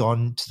have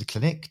gone to the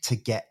clinic to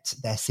get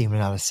their semen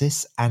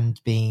analysis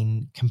and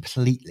been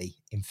completely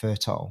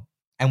infertile.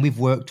 And we've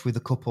worked with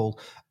a couple,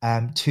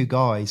 2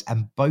 guys,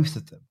 and both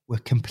of them were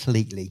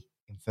completely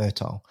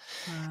infertile.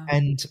 Wow.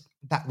 And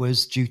that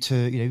was due to,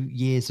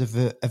 years of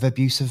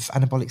abuse of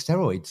anabolic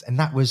steroids. And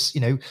that was,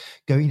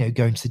 going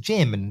to the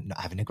gym and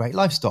not having a great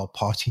lifestyle,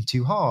 partying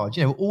too hard,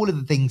 all of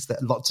the things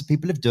that lots of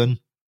people have done,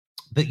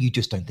 but you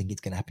just don't think it's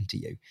going to happen to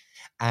you.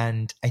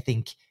 And I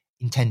think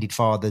intended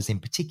fathers in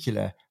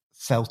particular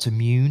felt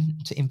immune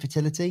to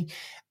infertility.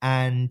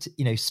 And,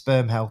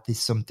 sperm health is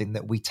something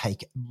that we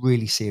take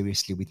really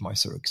seriously with My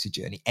Surrogacy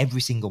Journey. Every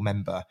single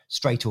member,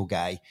 straight or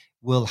gay,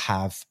 will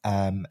have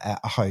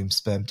a home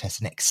sperm test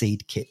and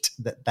Exceed kit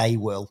that they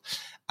will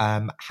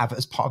have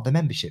as part of the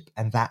membership.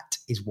 And that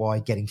is why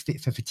getting fit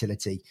for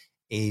fertility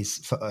is,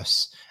 for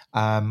us,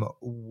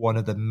 one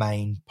of the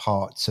main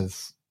parts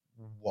of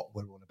what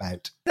we're all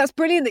about. That's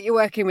brilliant that you're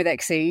working with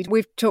Exceed.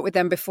 We've talked with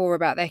them before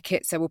about their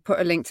kit, so we'll put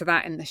a link to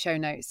that in the show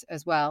notes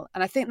as well.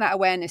 And I think that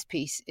awareness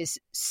piece is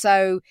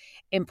so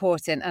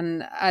important.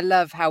 And I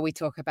love how we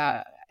talk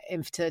about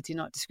infertility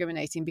not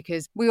discriminating,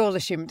 because we all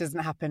assume it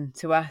doesn't happen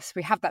to us.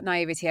 We have that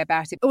naivety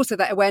about it. Also,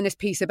 that awareness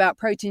piece about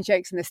protein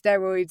shakes and the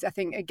steroids. I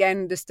think,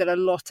 again, there's still a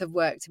lot of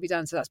work to be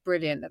done. So that's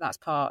brilliant that that's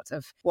part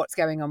of what's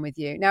going on with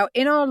you. Now,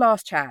 in our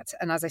last chat,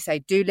 and as I say,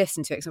 do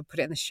listen to it, because I'll put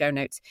it in the show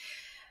notes,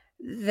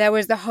 there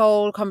was the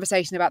whole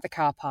conversation about the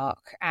car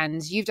park,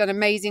 and you've done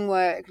amazing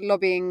work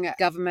lobbying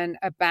government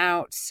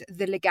about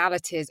the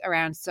legalities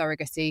around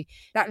surrogacy.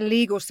 That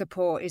legal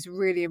support is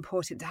really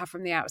important to have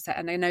from the outset,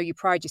 and I know you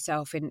pride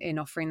yourself in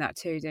offering that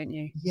too, don't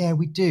you? Yeah,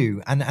 we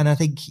do. And I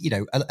think,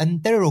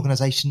 and there are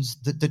organisations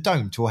that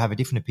don't, or have a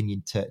different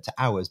opinion to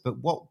ours, but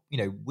what,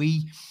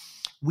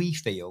 we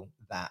feel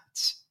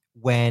that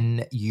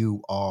when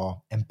you are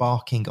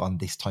embarking on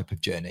this type of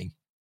journey,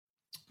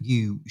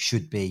 you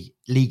should be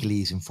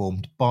legally as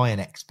informed by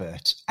an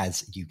expert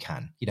as you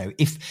can.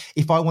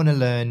 If I want to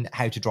learn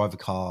how to drive a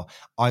car,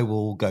 I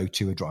will go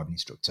to a driving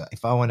instructor.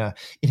 If I want to,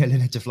 learn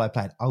how to fly a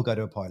plane, I'll go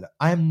to a pilot.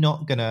 I am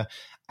not going to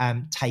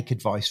take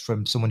advice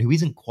from someone who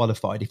isn't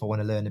qualified if I want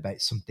to learn about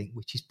something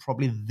which is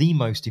probably the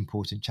most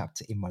important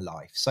chapter in my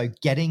life. So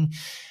getting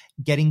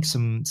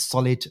some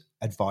solid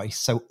advice,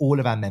 so all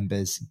of our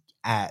members,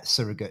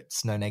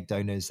 surrogates, known egg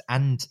donors,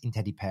 and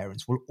intended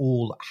parents will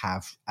all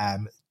have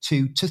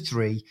 2 to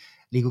 3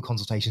 legal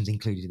consultations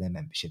included in their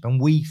membership.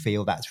 And we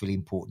feel that's really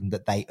important,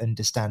 that they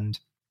understand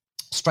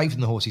straight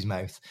from the horse's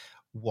mouth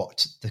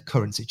what the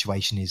current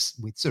situation is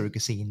with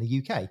surrogacy in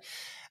the UK.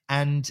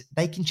 And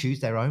they can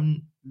choose their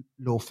own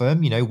law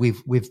firm.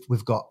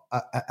 We've got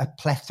a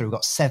plethora. We've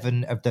got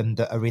 7 of them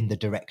that are in the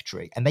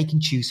directory, and they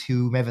can choose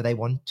whomever they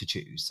want to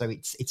choose. So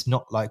it's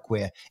not like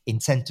we're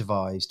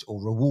incentivized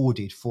or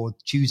rewarded for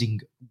choosing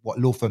what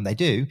law firm they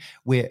do.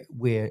 We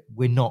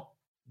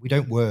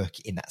don't work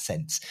in that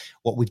sense.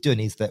 What we've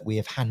done is that we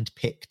have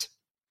handpicked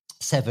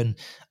 7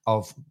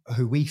 of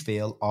who we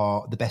feel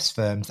are the best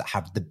firms that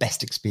have the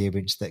best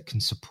experience that can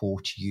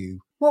support you.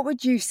 What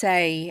would you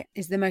say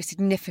is the most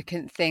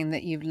significant thing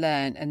that you've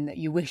learned and that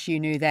you wish you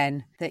knew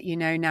then that you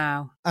know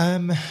now?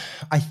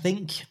 I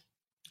think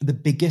the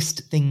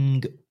biggest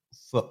thing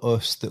for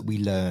us that we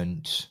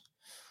learned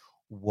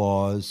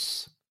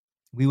was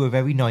we were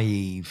very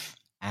naive.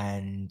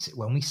 And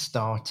when we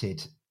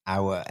started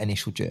our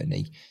initial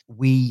journey,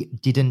 we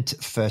didn't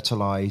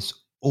fertilize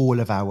all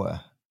of our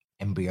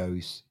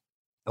embryos,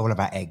 all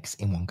of our eggs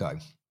in one go.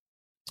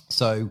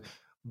 So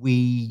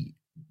we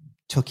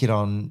took it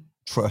on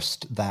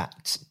trust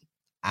that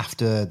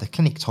after the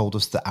clinic told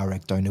us that our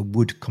egg donor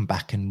would come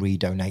back and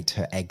redonate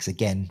her eggs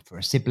again for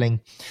a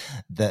sibling,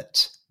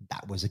 that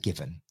was a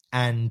given.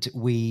 And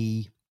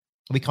we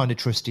kind of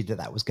trusted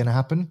that was going to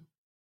happen.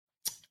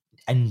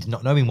 And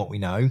not knowing what we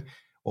know,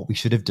 what we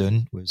should have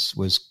done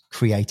was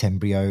create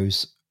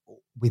embryos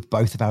with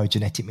both of our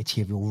genetic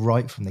material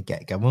right from the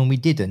get-go, when we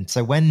didn't.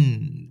 So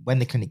when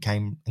the clinic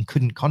came and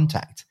couldn't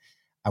contact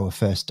our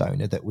first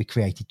donor that we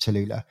created,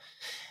 Tallulah,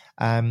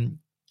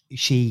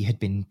 she had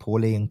been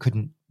poorly and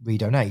couldn't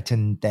redonate,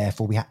 and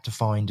therefore we had to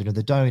find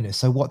another donor.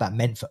 So what that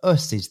meant for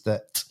us is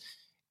that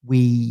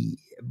we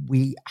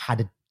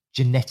had a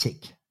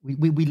genetic,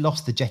 we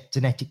lost the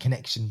genetic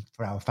connection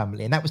for our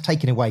family, and that was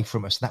taken away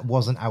from us. That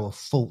wasn't our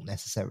fault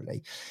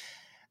necessarily,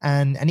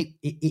 and it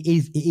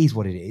is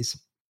what it is.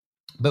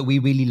 But we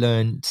really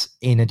learned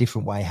in a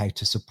different way how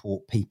to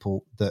support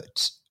people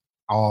that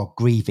are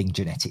grieving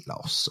genetic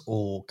loss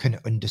or can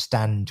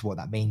understand what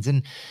that means.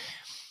 And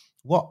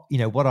what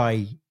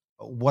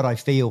I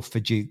feel for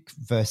Duke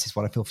versus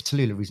what I feel for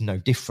Tallulah is no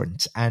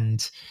different.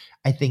 And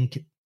I think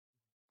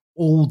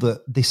all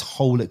that this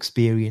whole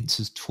experience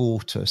has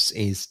taught us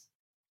is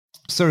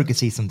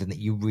surrogacy is something that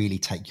you really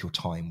take your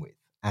time with.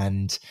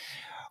 And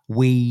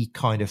we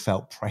kind of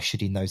felt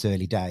pressured in those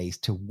early days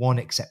to, one,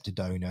 accept a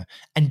donor,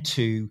 and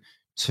two,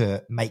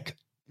 to make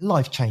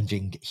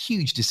life-changing,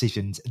 huge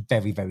decisions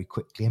very, very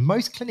quickly. And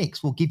most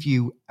clinics will give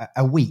you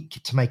a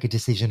week to make a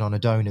decision on a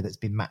donor that's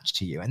been matched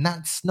to you. And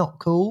that's not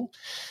cool.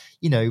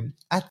 You know,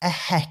 a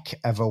heck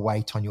of a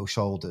weight on your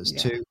shoulders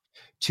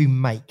to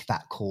make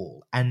that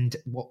call. And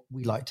what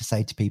we like to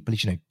say to people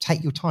is,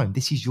 take your time.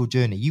 This is your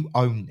journey. You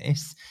own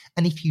this.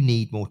 And if you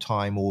need more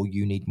time or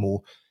you need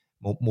more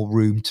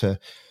room to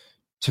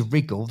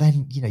wriggle,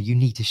 then you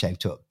need to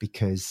shout up,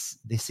 because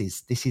this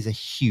is a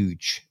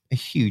huge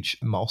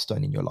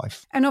milestone in your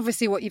life. And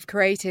obviously what you've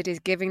created is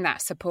giving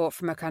that support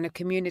from a kind of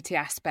community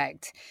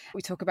aspect.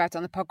 We talk about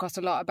on the podcast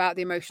a lot about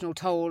the emotional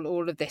toll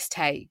all of this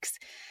takes.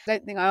 I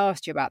don't think I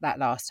asked you about that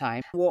last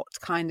time, what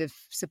kind of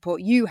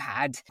support you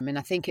had. I mean,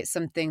 I think it's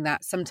something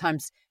that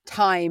sometimes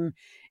time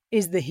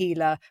is the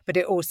healer, but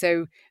it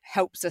also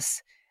helps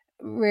us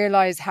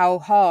realise how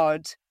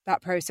hard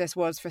that process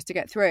was for us to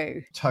get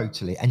through.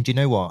 Totally. And you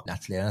know what,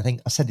 Natalie, and I think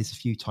I said this a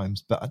few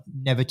times, but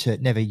never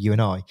you and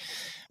I,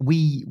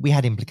 we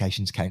had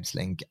implications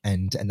counselling,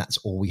 and that's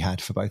all we had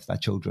for both of our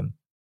children.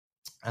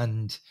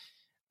 And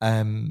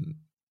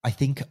I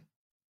think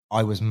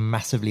I was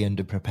massively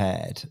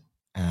underprepared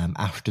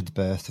after the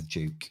birth of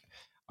Duke.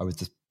 I was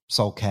the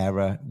sole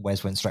carer.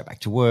 Wes went straight back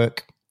to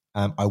work.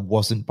 I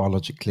wasn't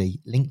biologically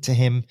linked to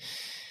him.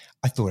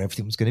 I thought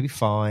everything was going to be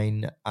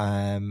fine.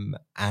 And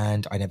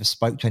I never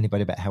spoke to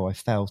anybody about how I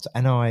felt.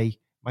 And my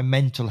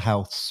mental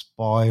health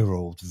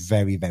spiraled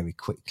very, very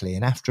quickly.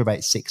 And after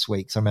about 6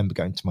 weeks, I remember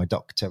going to my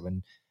doctor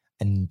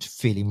and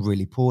feeling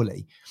really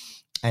poorly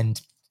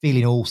and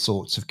feeling all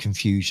sorts of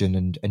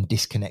confusion and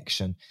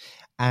disconnection.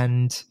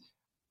 And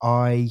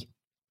I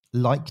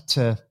like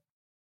to,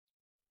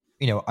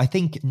 I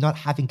think not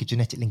having a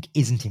genetic link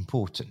isn't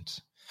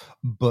important.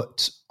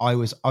 But I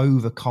was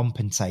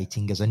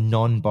overcompensating as a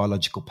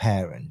non-biological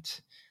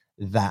parent,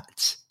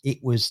 that it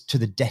was to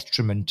the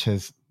detriment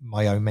of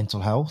my own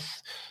mental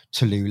health,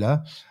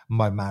 Tallulah,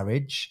 my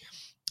marriage.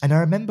 And I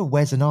remember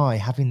Wes and I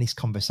having this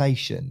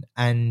conversation,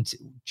 and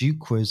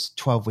Duke was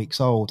 12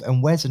 weeks old,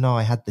 and Wes and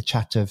I had the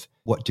chat of,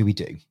 what do we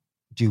do?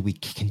 Do we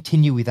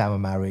continue with our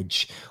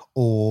marriage,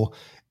 or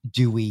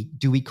do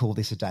we call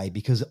this a day?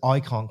 Because I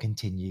can't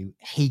continue.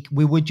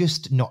 We were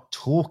just not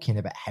talking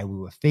about how we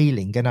were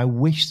feeling. And I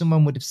wish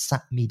someone would have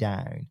sat me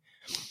down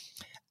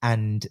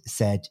and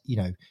said,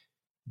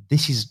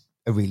 this is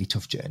a really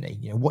tough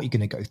journey. What you're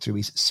going to go through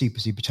is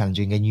super, super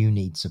challenging, and you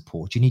need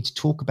support. You need to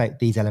talk about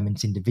these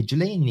elements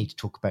individually, and you need to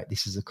talk about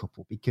this as a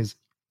couple, because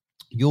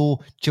your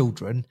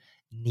children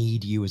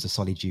need you as a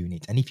solid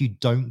unit. And if you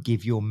don't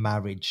give your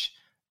marriage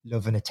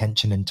love and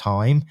attention and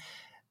time,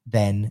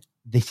 then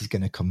this is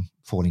going to come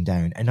falling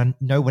down. And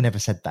no one ever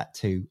said that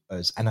to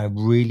us. And I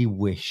really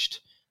wished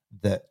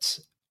that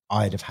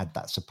I'd have had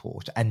that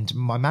support, and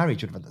my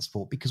marriage would have had that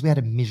support, because we had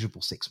a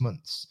miserable 6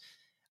 months.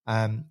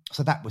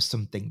 So that was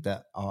something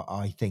that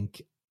I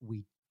think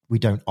we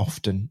don't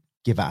often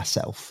give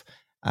ourselves.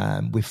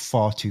 We're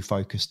far too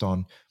focused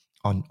on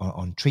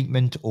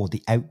treatment or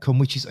the outcome,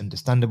 which is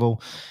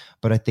understandable.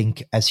 But I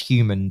think as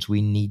humans,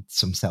 we need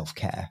some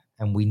self-care,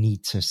 and we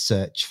need to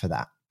search for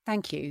that.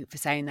 Thank you for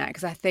saying that,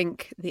 because I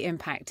think the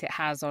impact it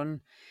has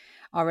on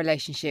our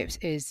relationships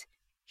is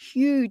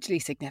hugely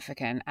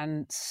significant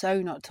and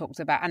so not talked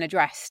about and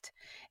addressed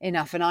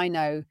enough. And I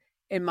know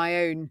in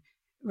my own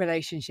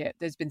relationship,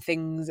 there's been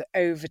things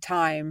over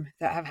time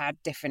that have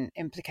had different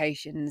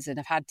implications and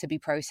have had to be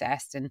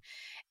processed, and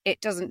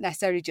it doesn't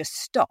necessarily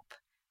just stop.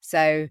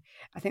 So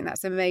I think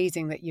that's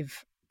amazing that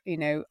you've,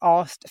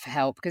 asked for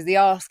help, because the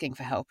asking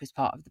for help is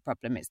part of the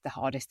problem. It's the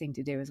hardest thing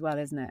to do as well,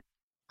 isn't it?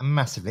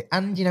 Massively.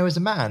 And as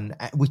a man,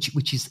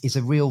 which is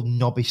a real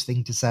knobbish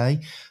thing to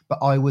say, but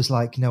I was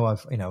like, no,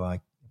 of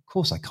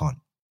course I can't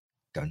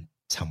go and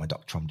tell my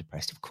doctor I'm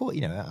depressed. Of course,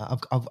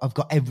 I've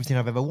got everything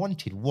I've ever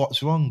wanted.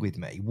 What's wrong with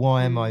me?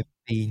 Why am I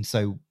being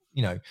so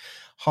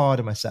hard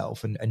on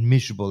myself and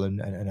miserable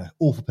and an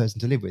awful person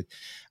to live with?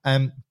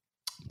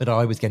 But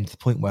I was getting to the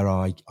point where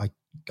I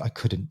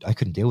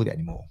couldn't deal with it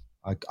anymore.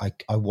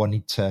 I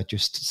wanted to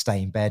just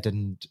stay in bed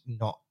and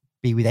not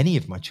be with any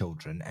of my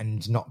children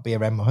and not be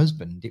around my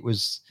husband. It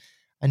was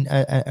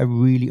a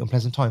really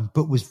unpleasant time,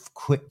 but was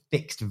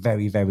fixed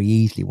very, very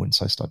easily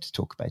once I started to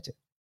talk about it.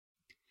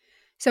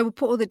 So we'll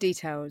put all the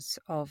details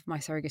of my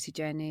surrogacy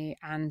journey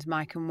and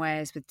Mike and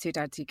Wes with Two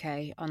Dads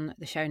UK on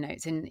the show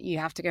notes. And you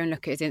have to go and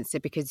look at his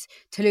Insta because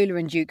Tallulah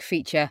and Duke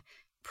feature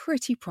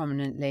pretty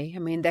prominently. I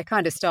mean, they're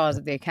kind of stars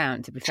of the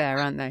account, to be fair,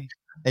 aren't they?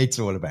 It's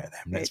all about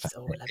them. It's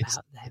all about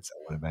them. It's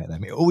all about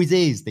them. It always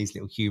is, these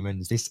little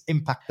humans, this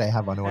impact they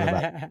have on all of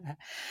that.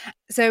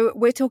 So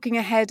we're talking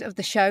ahead of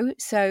the show.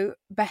 So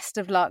best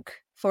of luck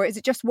for it. Is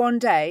it just one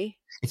day?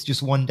 It's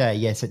just one day.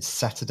 Yes, it's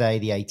Saturday,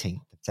 the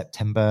 18th of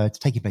September. It's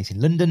taking place in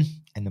London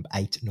and number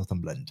 8,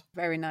 Northumberland.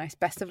 Very nice.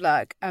 Best of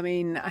luck. I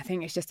mean, I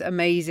think it's just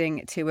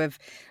amazing to have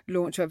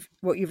launched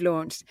what you've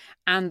launched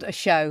and a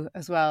show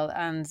as well.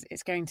 And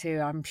it's going to,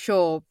 I'm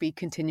sure, be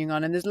continuing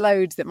on. And there's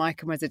loads that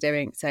Mike and Wes are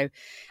doing. So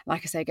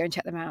like I say, go and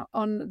check them out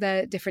on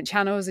their different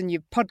channels, and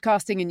you're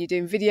podcasting and you're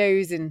doing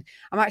videos. And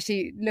I'm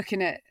actually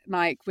looking at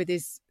Mike with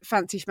his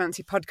fancy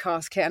schmancy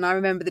podcast kit. And I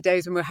remember the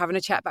days when we were having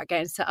a chat about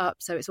getting set up.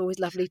 So it's always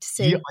lovely to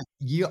see.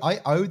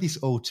 I owe this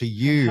all to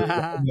you.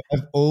 I've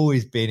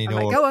always been in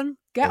awe. Go on.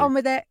 Get on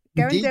with it.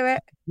 Go and do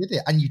it. You did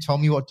it. And you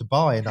told me what to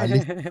buy, and I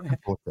listened and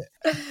bought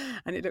it.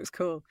 And it looks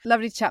cool.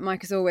 Lovely to chat,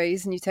 Mike, as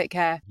always. And you take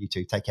care. You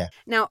too. Take care.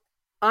 Now,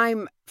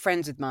 I'm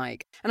friends with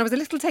Mike, and I was a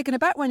little taken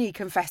aback when he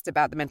confessed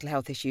about the mental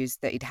health issues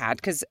that he'd had,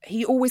 because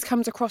he always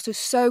comes across as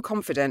so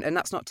confident. And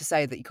that's not to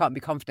say that you can't be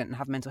confident and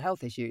have mental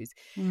health issues.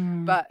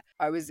 But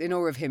I was in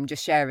awe of him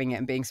just sharing it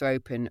and being so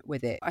open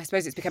with it. I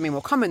suppose it's becoming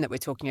more common that we're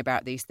talking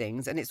about these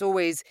things. And it's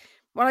always,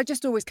 well, I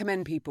just always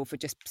commend people for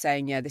just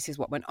saying, yeah, this is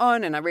what went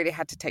on. And I really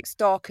had to take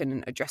stock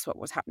and address what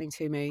was happening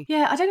to me.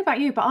 Yeah, I don't know about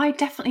you, but I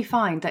definitely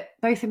find that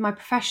both in my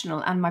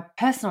professional and my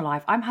personal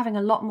life, I'm having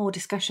a lot more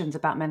discussions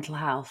about mental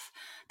health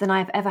than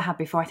I've ever had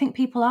before. I think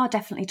people are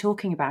definitely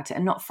talking about it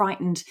and not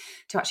frightened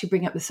to actually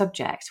bring up the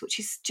subject, which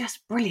is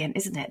just brilliant,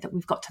 isn't it, that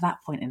we've got to that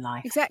point in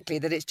life? Exactly,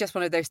 that it's just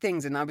one of those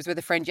things. And I was with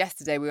a friend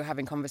yesterday, we were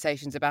having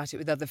conversations about it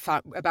with other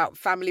about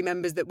family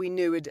members that we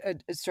knew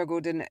had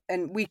struggled, and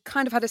we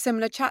kind of had a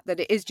similar chat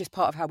that it is just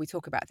part of how we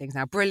talk about things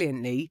now,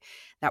 brilliantly,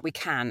 that we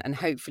can, and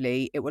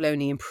hopefully it will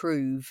only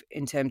improve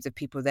in terms of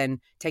people then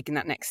taking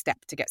that next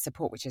step to get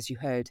support, which, as you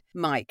heard,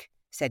 Mike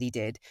said he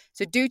did.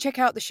 So do check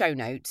out the show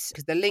notes,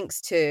 because the links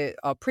to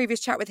our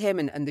previous chat with him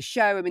and the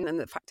show, I mean, and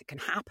the fact it can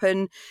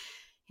happen,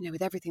 you know,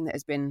 with everything that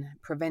has been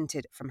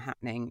prevented from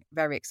happening.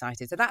 Very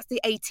excited. So that's the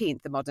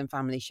 18th, the Modern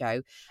Family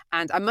Show.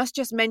 And I must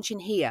just mention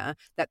here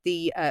that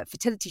the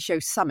Fertility Show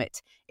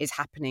Summit is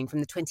happening from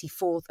the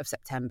 24th of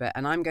September,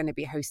 and I'm going to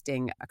be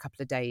hosting a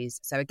couple of days.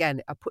 So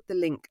again, I'll put the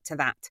link to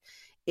that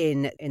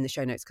in the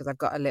show notes, because I've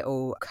got a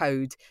little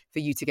code for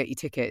you to get your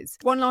tickets.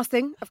 One last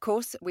thing, of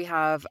course, we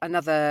have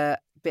another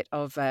bit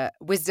of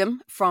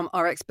wisdom from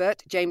our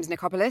expert, James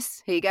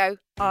Nicopolis. Here you go.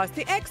 Ask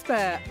the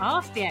expert.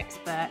 Ask the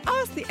expert.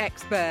 Ask the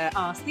expert.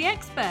 Ask the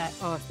expert.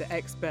 Ask the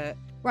expert.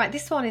 Right,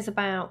 this one is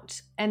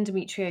about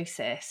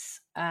endometriosis.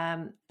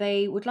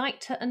 They would like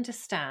to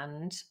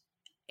understand,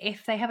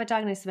 if they have a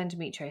diagnosis of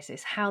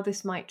endometriosis, how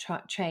this might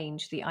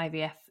change the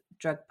IVF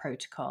drug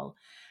protocol.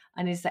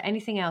 And is there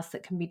anything else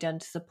that can be done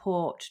to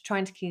support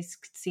trying to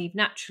conceive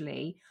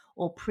naturally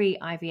or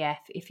pre-IVF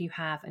if you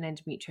have an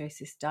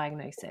endometriosis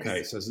diagnosis?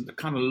 Okay, so there's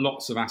kind of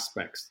lots of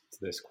aspects to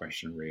this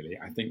question, really.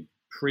 I think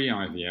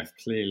pre-IVF,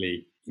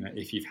 clearly, you know,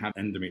 if you've had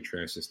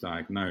endometriosis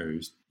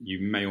diagnosed, you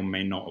may or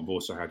may not have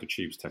also had your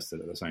tubes tested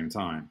at the same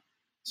time.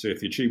 So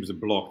if your tubes are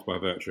blocked by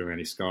virtue of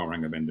any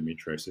scarring of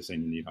endometriosis,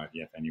 then you need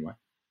IVF anyway,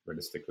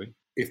 realistically.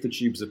 If the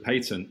tubes are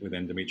patent with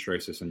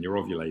endometriosis and you're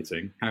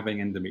ovulating, having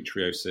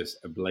endometriosis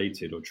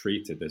ablated or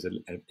treated,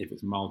 if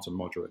it's mild to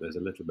moderate, there's a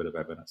little bit of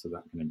evidence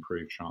that can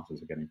improve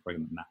chances of getting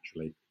pregnant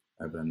naturally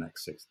over the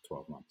next 6 to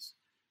 12 months.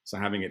 So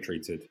having it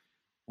treated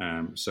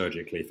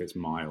surgically, if it's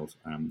mild,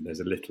 there's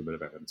a little bit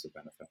of evidence of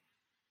benefit.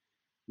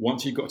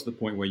 Once you've got to the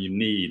point where you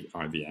need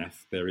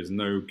IVF, there is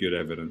no good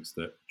evidence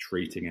that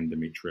treating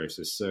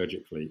endometriosis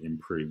surgically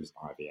improves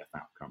IVF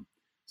outcome.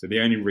 So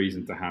the only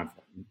reason to have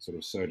sort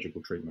of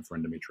surgical treatment for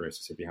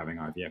endometriosis if you're having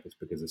IVF is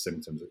because the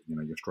symptoms, you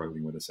know, you're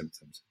struggling with the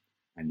symptoms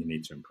and you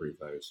need to improve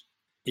those.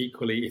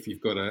 Equally, if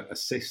you've got a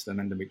cyst and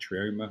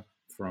endometrioma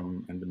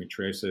from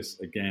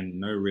endometriosis, again,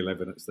 no real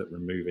evidence that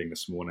removing a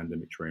small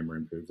endometrioma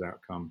improves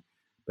outcome.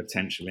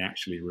 Potentially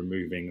actually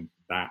removing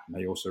that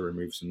may also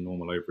remove some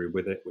normal ovary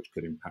with it, which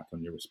could impact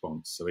on your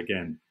response. So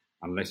again,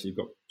 unless you've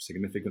got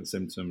significant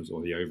symptoms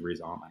or the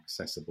ovaries aren't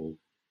accessible,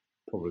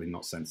 probably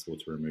not sensible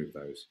to remove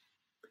those.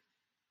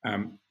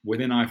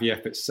 Within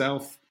IVF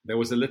itself, there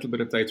was a little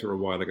bit of data a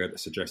while ago that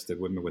suggested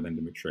women with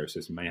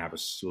endometriosis may have a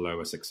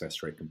slower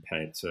success rate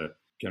compared to,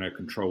 you know,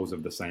 controls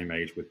of the same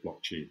age with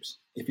blocked tubes.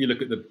 If you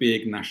look at the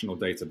big national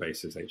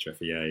databases,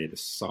 HFEA, the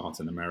SART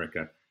in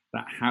America,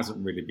 that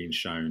hasn't really been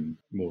shown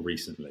more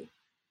recently.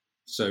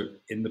 So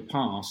in the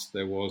past,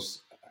 there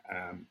was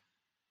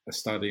a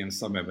study and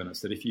some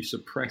evidence that if you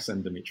suppress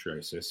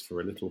endometriosis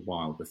for a little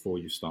while before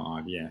you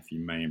start IVF, you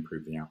may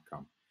improve the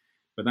outcome.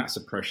 But that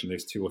suppression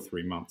is 2 or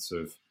 3 months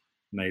of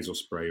nasal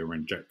spray or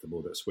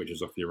injectable that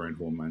switches off your own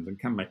hormones and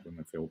can make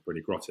women feel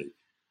pretty grotty.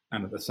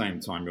 And at the same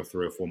time, you're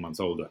 3 or 4 months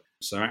older.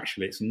 So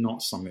actually, it's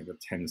not something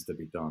that tends to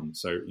be done.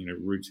 So,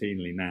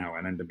 routinely now,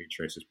 an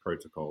endometriosis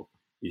protocol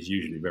is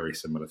usually very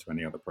similar to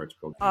any other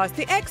protocol. Ask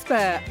the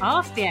expert.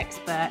 Ask the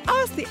expert.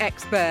 Ask the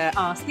expert.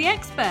 Ask the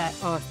expert.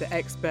 Ask the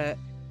expert.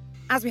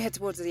 As we head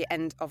towards the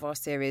end of our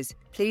series,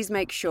 please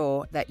make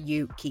sure that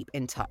you keep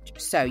in touch.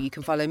 So you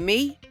can follow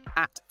me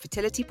at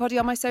FertilityPoddy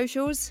on my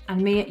socials.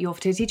 And me at Your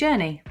Fertility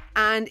Journey.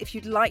 And if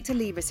you'd like to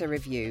leave us a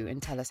review and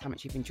tell us how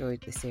much you've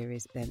enjoyed the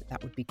series, then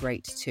that would be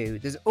great too.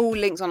 There's all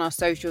links on our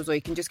socials, or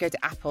you can just go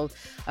to Apple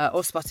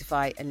or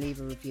Spotify and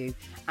leave a review.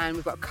 And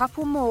we've got a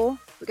couple more.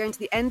 We're going to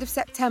the end of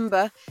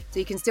September, so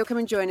you can still come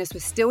and join us. We're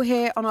still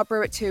here on our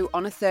Brew at 2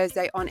 on a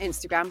Thursday on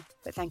Instagram.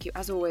 But thank you,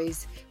 as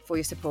always, for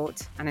your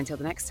support. And until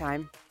the next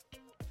time.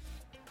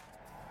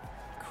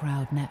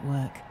 Crowd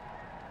Network,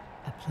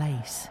 a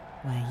place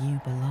where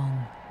you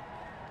belong.